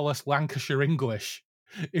flawless Lancashire English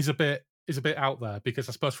is a bit out there, because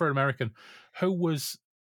I suppose for an American who was,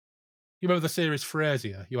 you remember the series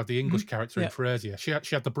Frasier? You had the English character in Frasier. She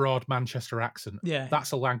had the broad Manchester accent.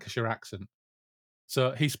 That's a Lancashire accent.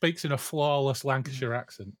 So he speaks in a flawless Lancashire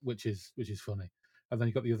accent, which is funny. And then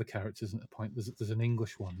you've got the other characters at the point. There's an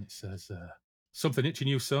English one. It says, "Something itching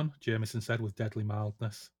you, son," Jameson said with deadly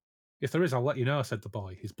mildness. "If there is, I'll let you know," said the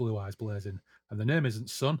boy, his blue eyes blazing. "And the name isn't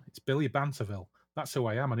Son, it's Billy Banterville. That's who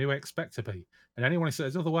I am and who I expect to be. And anyone who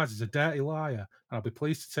says otherwise is a dirty liar, and I'll be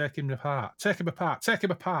pleased to take him apart. Take him apart! Take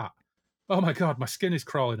him apart! Oh my God, my skin is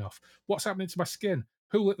crawling off. What's happening to my skin?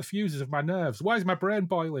 Who lit the fuses of my nerves? Why is my brain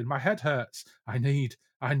boiling? My head hurts. I need.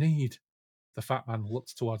 The fat man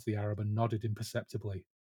looked towards the Arab and nodded imperceptibly.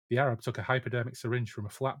 The Arab took a hypodermic syringe from a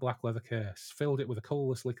flat black leather case, filled it with a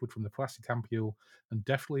colourless liquid from the plastic ampule, and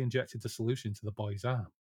deftly injected the solution into the boy's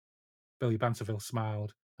arm. Billy Banterville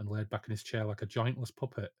smiled and laid back in his chair like a jointless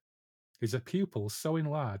puppet, his pupils so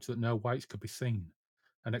enlarged that no whites could be seen,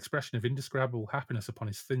 an expression of indescribable happiness upon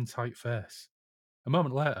his thin, tight face. A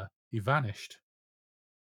moment later, he vanished.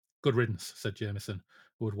 "Good riddance," said Jameson,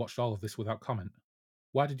 who had watched all of this without comment.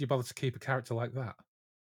 "Why did you bother to keep a character like that?"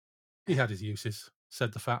 "He had his uses,"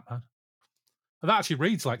 said the fat man. And that actually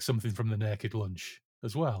reads like something from the Naked Lunch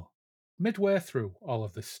as well. Midway through all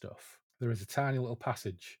of this stuff, there is a tiny little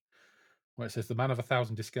passage where it says, "The man of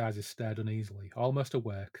 1,000 disguises stared uneasily, almost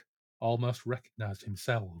awake, almost recognised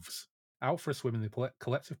himself, out for a swim in the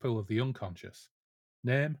collective pool of the unconscious.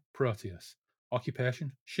 Name, Proteus.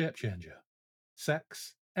 Occupation, shape-changer.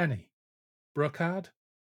 Sex, any. Brocade,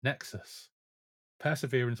 Nexus.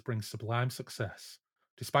 Perseverance brings sublime success.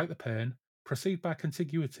 Despite the pain, proceed by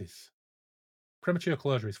contiguities. Premature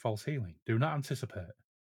closure is false healing. Do not anticipate.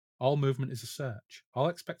 All movement is a search. All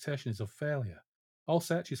expectation is of failure. All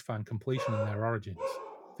searches find completion in their origins.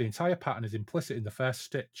 The entire pattern is implicit in the first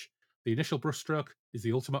stitch. The initial brushstroke is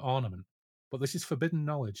the ultimate ornament, but this is forbidden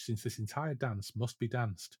knowledge since this entire dance must be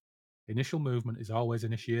danced. Initial movement is always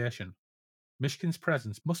initiation. Mishkin's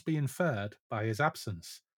presence must be inferred by his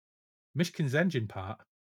absence. Mishkin's engine part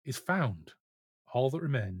is found. All that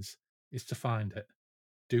remains is to find it.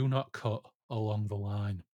 Do not cut along the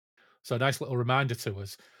line. So a nice little reminder to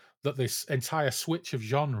us that this entire switch of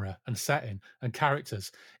genre and setting and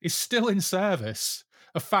characters is still in service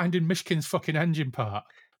of finding Mishkin's fucking engine part.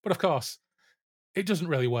 But of course, it doesn't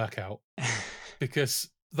really work out because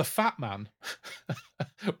the fat man,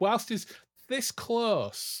 whilst he's this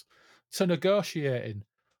close to negotiating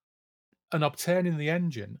and obtaining the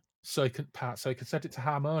engine so he can send it to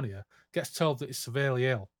Harmonia, gets told that he's severely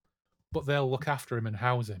ill, but they'll look after him and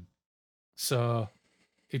house him. So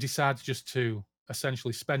he decides just to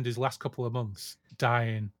essentially spend his last couple of months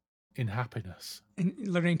dying in happiness. And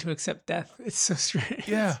learning to accept death. It's so strange.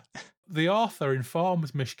 Yeah. The author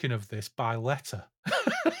informs Mishkin of this by letter.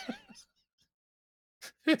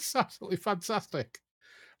 It's absolutely fantastic.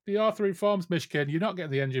 The author informs Mishkin, you're not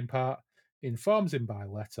getting the engine part, informs him by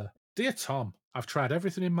letter. Dear Tom, I've tried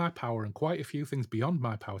everything in my power and quite a few things beyond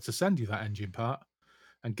my power to send you that engine part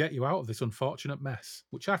and get you out of this unfortunate mess,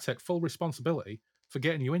 which I take full responsibility for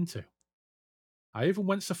getting you into. I even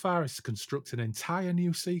went so far as to construct an entire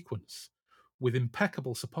new sequence with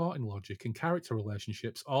impeccable supporting logic and character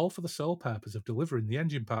relationships, all for the sole purpose of delivering the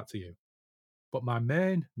engine part to you. But my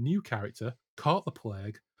main new character caught the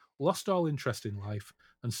plague, lost all interest in life,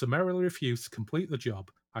 and summarily refused to complete the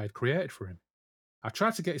job I had created for him. I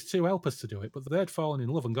tried to get his two helpers to do it, but they'd fallen in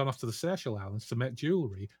love and gone off to the Seychelles Islands to make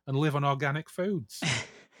jewellery and live on organic foods.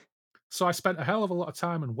 So I spent a hell of a lot of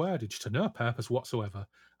time and wordage to no purpose whatsoever,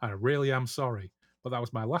 and I really am sorry, but that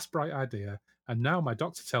was my last bright idea, and now my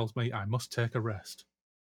doctor tells me I must take a rest.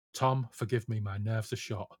 Tom, forgive me, my nerves are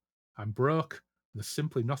shot. I'm broke, and there's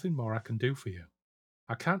simply nothing more I can do for you.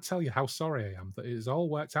 I can't tell you how sorry I am that it has all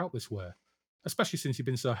worked out this way, especially since you've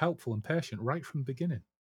been so helpful and patient right from the beginning.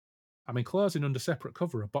 I'm enclosing under separate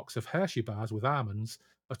cover a box of Hershey bars with almonds,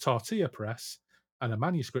 a tortilla press, and a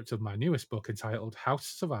manuscript of my newest book entitled How to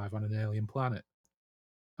Survive on an Alien Planet.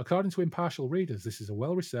 According to impartial readers, this is a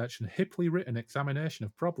well-researched and hippily written examination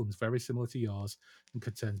of problems very similar to yours and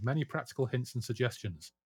contains many practical hints and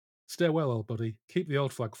suggestions. Stay well, old buddy, keep the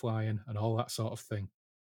old flag flying, and all that sort of thing.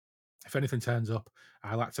 If anything turns up,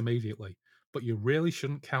 I'll act immediately, but you really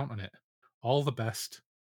shouldn't count on it. All the best,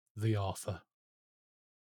 the author.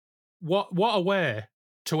 What a way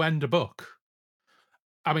to end a book.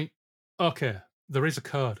 I mean, okay, there is a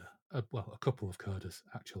coda. A couple of codas,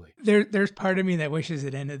 actually. There's part of me that wishes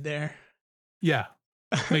it ended there. Yeah,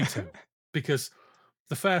 me too. Because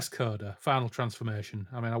the first coda, Final Transformation,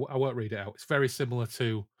 I mean, I won't read it out. It's very similar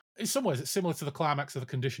to, in some ways, it's similar to the climax of The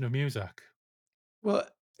Condition of Music. Well,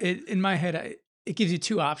 in my head, it gives you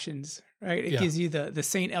two options, right? It gives you the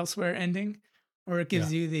Saint Elsewhere ending, or it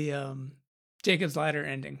gives you the Jacob's Ladder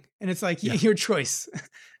ending, and it's like your choice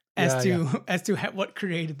as to what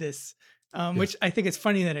created this. Which I think it's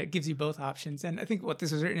funny that it gives you both options, and I think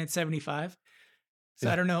this was written in 1975, so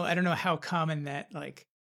I don't know how common that like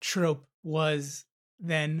trope was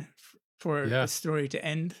then for a story to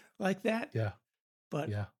end like that. Yeah, but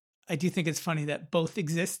I do think it's funny that both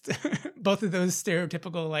exist. Both of those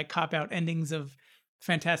stereotypical like cop-out endings of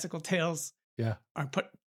fantastical tales are put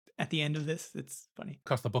at the end of this. It's funny.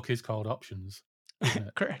 Because the book is called Options, isn't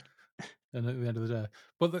it? Correct. And at the end of the day.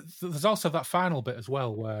 But there's also that final bit as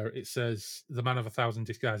well where it says the man of 1,000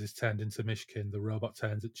 disguises turned into Mishkin, the robot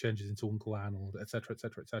changes into Uncle Arnold, etc.,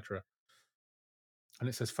 etc., etc. And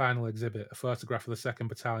it says final exhibit, a photograph of the 2nd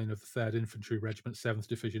Battalion of the 3rd Infantry Regiment, 7th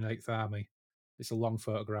Division, 8th Army. It's a long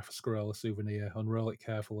photograph, a scroll, a souvenir. Unroll it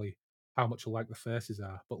carefully. How much alike the faces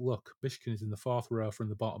are. But look, Mishkin is in the 4th row from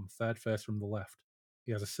the bottom, 3rd face from the left.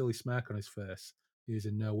 He has a silly smirk on his face. He is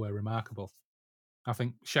in no way remarkable. I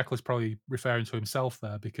think Sheckley's probably referring to himself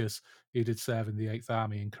there because he did serve in the 8th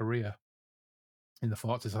Army in Korea in the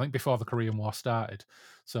 40s, I think before the Korean War started.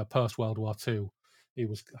 So post-World War II, he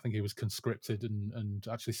was conscripted and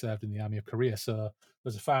actually served in the Army of Korea. So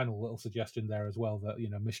there's a final little suggestion there as well that,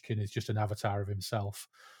 Mishkin is just an avatar of himself,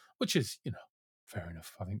 which is, fair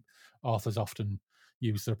enough. I think authors often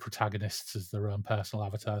use their protagonists as their own personal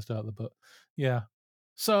avatars, don't they? But yeah.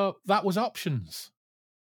 So that was Options.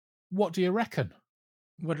 What do you reckon?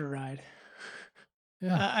 What a ride!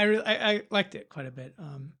 Yeah, I liked it quite a bit.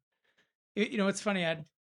 It's funny.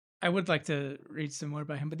 I would like to read some more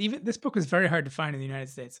about him, but even this book was very hard to find in the United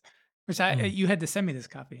States, which you had to send me this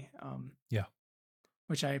copy.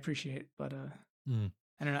 Which I appreciate, but I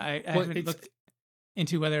don't know. I haven't looked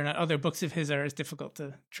into whether or not other books of his are as difficult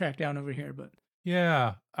to track down over here. But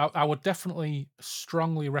Yeah, I would definitely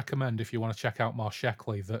strongly recommend if you want to check out more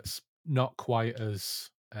Sheckley that's not quite as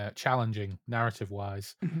challenging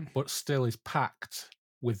narrative-wise, Mhm. but still is packed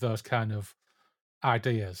with those kind of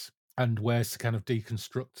ideas and ways to kind of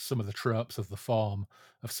deconstruct some of the tropes of the form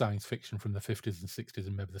of science fiction from the 50s and 60s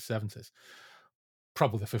and maybe the 70s.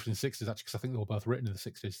 Probably the 50s and 60s, actually, because I think they were both written in the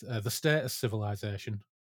 60s. The Status Civilization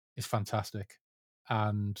is fantastic,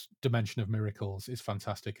 and Dimension of Miracles is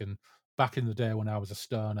fantastic. And back in the day when I was a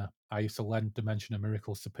stoner, I used to lend Dimension of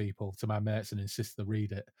Miracles to people, to my mates, and insist they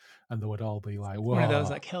read it, and they would all be like, One of those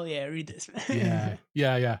 "Whoa, like, hell yeah, read this. yeah,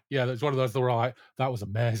 yeah, yeah, yeah." There's one of those that were all like, "That was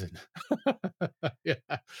amazing." Yeah,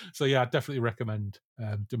 so yeah, I definitely recommend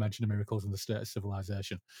Dimension of Miracles and the State of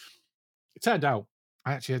Civilization. It turned out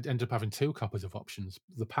I actually ended up having two copies of Options: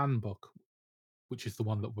 the Pan book, which is the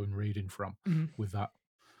one that we've been reading from, Mhm. with that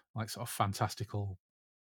like sort of fantastical,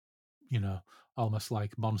 almost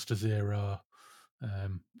like Monster Zero,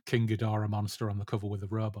 King Ghidorah monster on the cover with a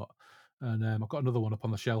robot. And I've got another one up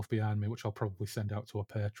on the shelf behind me, which I'll probably send out to a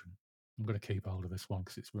patron. I'm going to keep hold of this one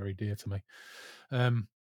because it's very dear to me.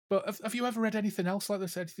 But have you ever read anything else like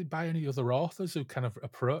this? Anything by any other authors who kind of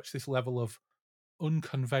approach this level of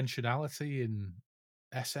unconventionality in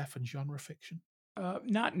SF and genre fiction?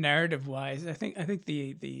 Not narrative wise. I think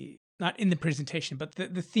the not in the presentation, but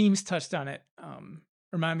the themes touched on it.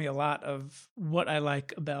 Remind me a lot of what I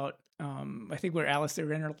like about. I think where Alistair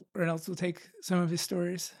Reynolds will take some of his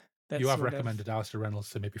stories. That You have sort of, recommended Alistair Reynolds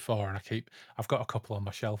to me before, and I've got a couple on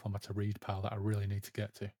my shelf on my to read pile that I really need to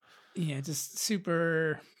get to. yeah, just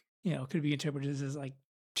super. Could be interpreted as like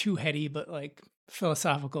too heady, but like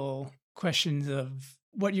philosophical questions of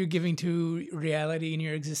what you're giving to reality in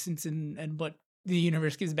your existence and what the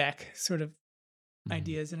universe gives back, sort of Mm,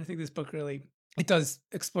 ideas. And I think this book really it does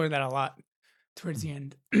explore that a lot towards mm, the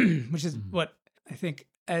end, which is mm, what I think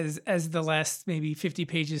as the last maybe 50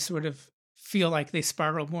 pages sort of feel like they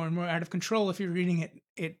spiral more and more out of control. If you're reading it,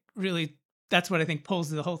 it really that's what I think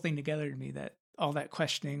pulls the whole thing together to me. That all that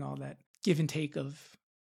questioning, all that give and take of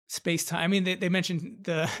space time. I mean, they mentioned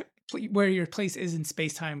the where your place is in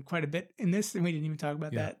space time quite a bit in this, and we didn't even talk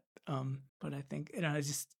about yeah. that. But I think it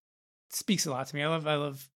just speaks a lot to me. I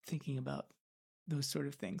love thinking about those sort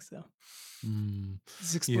of things. So Mm,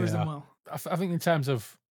 this explores them yeah. well. I think in terms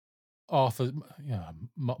of authors,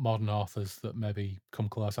 modern authors that maybe come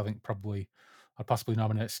close, I think probably I'd possibly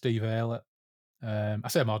nominate Steve Aylett. I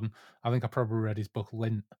say modern. I think I probably read his book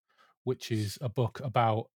Lint, which is a book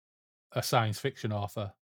about a science fiction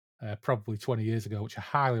author, probably 20 years ago, which I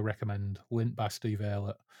highly recommend. Lint by Steve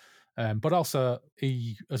Aylett. But also,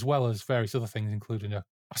 he, as well as various other things, including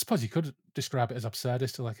I suppose you could describe it as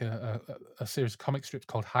absurdist, like a series of comic strips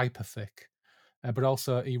called Hyperthick. But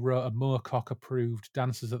also, he wrote a Moorcock-approved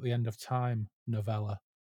 "Dances at the End of Time" novella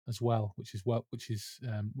as well, which you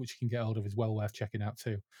can get hold of, is well worth checking out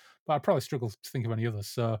too. But I'd probably struggle to think of any others.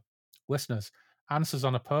 So, listeners, answers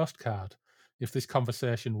on a postcard. If this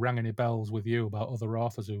conversation rang any bells with you about other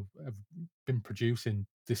authors who have been producing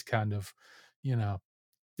this kind of, you know,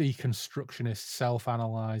 deconstructionist,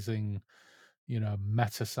 self-analyzing,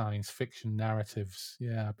 meta science fiction narratives,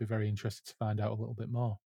 yeah, I'd be very interested to find out a little bit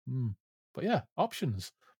more. Mm. But yeah,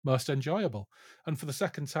 Options, most enjoyable, and for the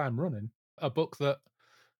second time running, a book that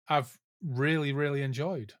I've really, really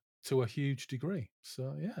enjoyed to a huge degree.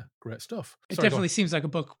 So yeah, great stuff. It Sorry, go on. definitely seems like a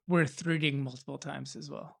book worth reading multiple times as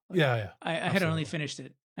well. Like Yeah, yeah, I had only absolutely. finished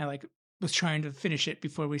it. I like was trying to finish it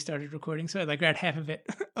before we started recording, so I like read half of it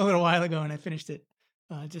a little while ago, and I finished it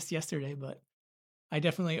just yesterday. But I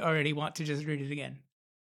definitely already want to just read it again.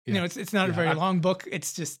 Yeah, It's not a yeah. very long book.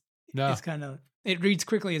 It's just No, it's kind of it reads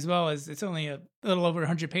quickly as well as it's only a little over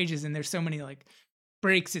 100 pages, and there's so many like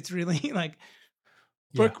breaks. It's really like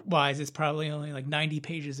yeah, book wise, it's probably only like 90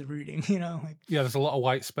 pages of reading. Like yeah. There's a lot of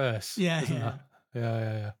white space, yeah, isn't yeah, there? Yeah,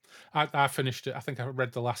 yeah, yeah. I finished it. I think I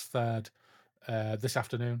read the last third this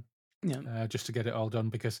afternoon, yeah, just to get it all done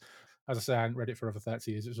because, as I say, I hadn't read it for over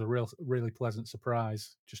 30 years. It was a really pleasant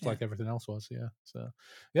surprise, just yeah. like everything else was. Yeah. So,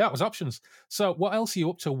 yeah, it was Options. So, what else are you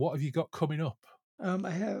up to? What have you got coming up? I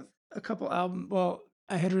have a couple album. Well,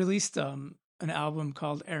 I had released an album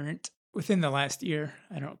called Errant within the last year.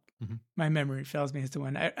 I don't. Mhm. My memory fails me as to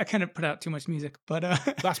when. I kind of put out too much music, but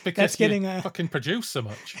That's that's because you getting a fucking produce so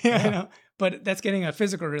much. yeah, I Yeah. know. But that's getting a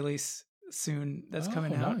physical release soon. That's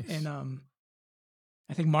coming Oh, out in nice.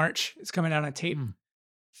 I think March. It's coming out on tape Mm.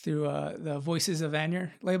 through the Voices of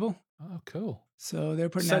Anya label. Oh, cool. So they're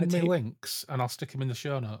putting out a Send me tape. links and I'll stick them in the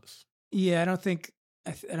show notes. Yeah, I don't think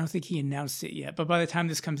he announced it yet. But by the time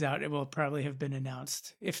this comes out, it will probably have been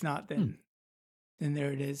announced. If not, Mm. then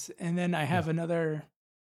there it is. And then I have Yeah. another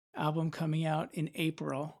album coming out in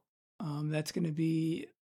April. That's going to be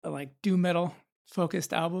a like doom metal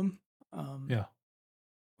focused album.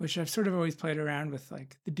 Which I've sort of always played around with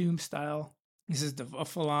like the doom style. This is a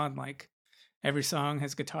full on like every song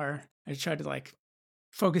has guitar. I tried to like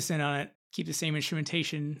focus in on it, keep the same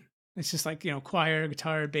instrumentation. It's just like, choir,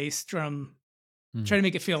 guitar, bass, drum. Try to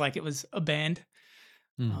make it feel like it was a band.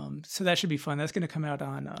 So that should be fun. That's going to come out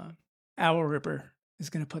on Owl Ripper is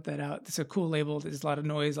going to put that out. It's a cool label. There's a lot of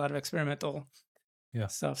noise, a lot of experimental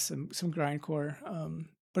stuff, some grindcore.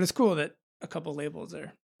 But it's cool that a couple labels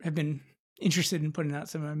have been interested in putting out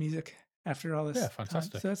some of my music after all this. Yeah,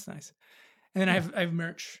 fantastic. Time. So that's nice. And then I have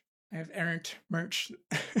merch. I have Errant merch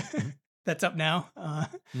that's up now.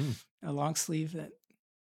 A long sleeve that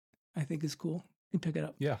I think is cool. You can pick it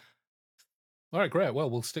up. Yeah. All right, great. Well,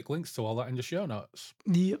 we'll stick links to all that in the show notes.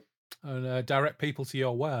 Yep. And direct people to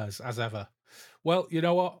your wares, as ever. Well, you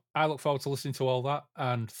know what? I look forward to listening to all that.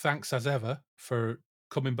 And thanks, as ever, for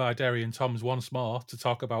coming by Derry and Tom's once more to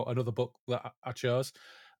talk about another book that I chose.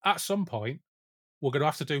 At some point, we're going to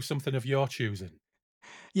have to do something of your choosing.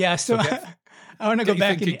 Yeah, so I want to go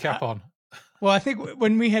back and cap on. Well, I think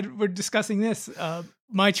when we're discussing this,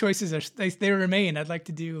 my choices they remain. I'd like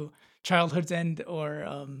to do Childhood's End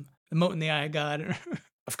or The Mote in the Eye of God.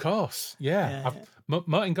 Of course, yeah.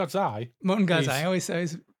 Mote in God's Eye. Mote in God's Eye. I always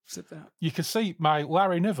sit that. You can see my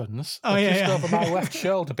Larry Nivens over my left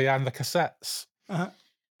shoulder behind the cassettes.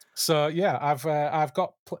 So yeah, I've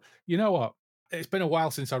got. You know what? It's been a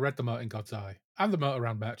while since I read The Mote in God's Eye and The Mote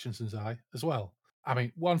Around Murchison's Eye as well. I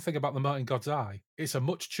mean, one thing about The Mote in God's Eye, it's a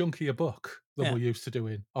much chunkier book than we're used to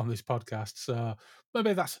doing on this podcast. So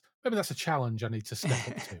maybe that's a challenge I need to step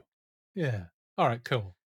up to. Yeah. All right,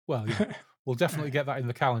 cool. Well, yeah, we'll definitely get that in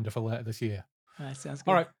the calendar for later this year. All right, sounds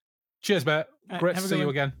good. All right. Cheers, mate. Great to see you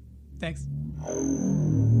again. Thanks.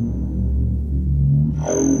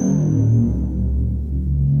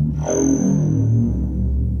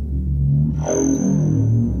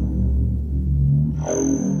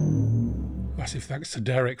 Massive thanks to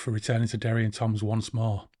Derek for returning to Derry and Tom's once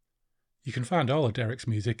more. You can find all of Derek's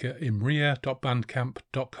music at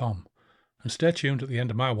imria.bandcamp.com and stay tuned at the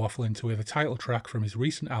end of my waffling to hear the title track from his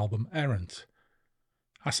recent album Errant.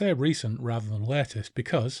 I say recent rather than latest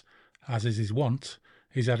because, as is his wont,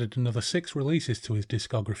 he's added another 6 releases to his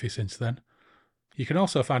discography since then. You can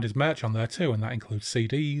also find his merch on there too, and that includes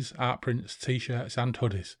CDs, art prints, t-shirts and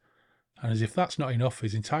hoodies. And as if that's not enough,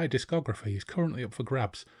 his entire discography is currently up for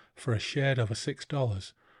grabs for a shade over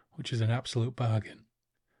 $6, which is an absolute bargain.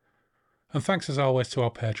 And thanks as always to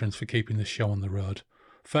our patrons for keeping this show on the road.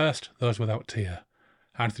 First, those without tier: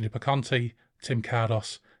 Anthony Paconti, Tim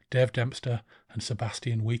Cardos, Dave Dempster and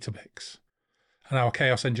Sebastian Weetabix. And our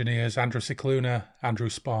Chaos engineers Andrew Cicluna, Andrew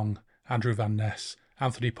Spong, Andrew Van Ness,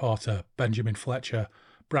 Anthony Porter, Benjamin Fletcher,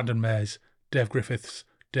 Brandon Mays, Dave Griffiths,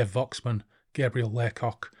 Dave Voxman, Gabriel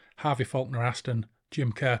Laycock, Harvey Faulkner Aston,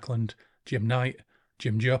 Jim Kirkland, Jim Knight,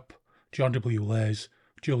 Jim Jupp, John W. Lays,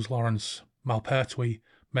 Jules Lawrence, Mal Pertwee,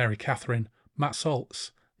 Mary Catherine, Matt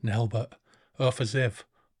Saltz, Nelbert, Ofer Ziv,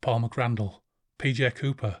 Paul McRandall, PJ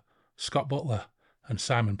Cooper, Scott Butler, and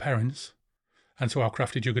Simon Perrins. And to our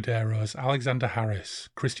crafty jugaderos Alexander Harris,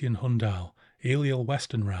 Christian Hundal, Eliel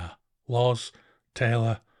Westenra, Laws,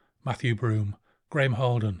 Taylor, Matthew Broom, Graham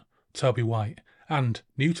Holden, Toby White, and,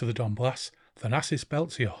 new to the Donbass, Thanasis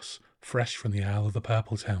Beltios, fresh from the Isle of the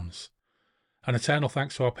Purple Towns. An eternal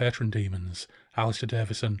thanks to our patron demons, Alistair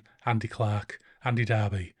Davison, Andy Clark, Andy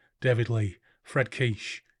Darby, David Lee, Fred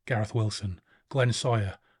Quiche, Gareth Wilson, Glenn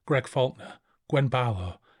Sawyer, Greg Faulkner, Gwen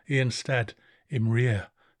Barlow, Ian Stead, Imria,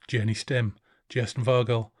 Jenny Stim, Jason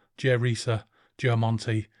Vogel, Jay Reeser, Joe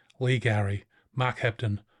Monty, Lee Gary, Mark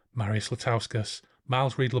Hebden, Marius Latauskas,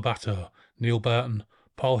 Miles Reed-Labato, Neil Burton,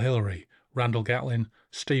 Paul Hillary, Randall Gatlin,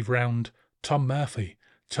 Steve Round, Tom Murphy,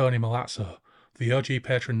 Tony Malazzo, the OG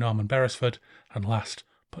patron Norman Beresford, and last,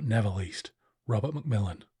 but never least, Robert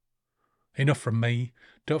McMillan. Enough from me.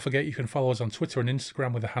 Don't forget you can follow us on Twitter and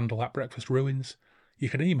Instagram with the handle @BreakfastRuins. You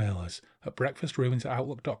can email us at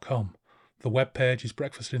breakfastruins@outlook.com. The webpage is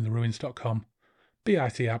breakfastintheruins.com.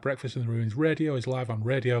 Breakfast in the Ruins Radio is live on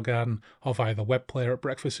Radio Garden or via the web player at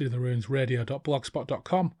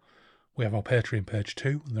breakfastintheruinsradio.blogspot.com. We have our Patreon page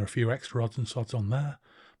too, and there are a few extra odds and sods on there.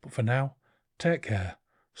 But for now, take care,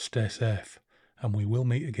 stay safe, and we will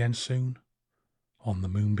meet again soon on the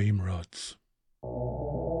Moonbeam Roads.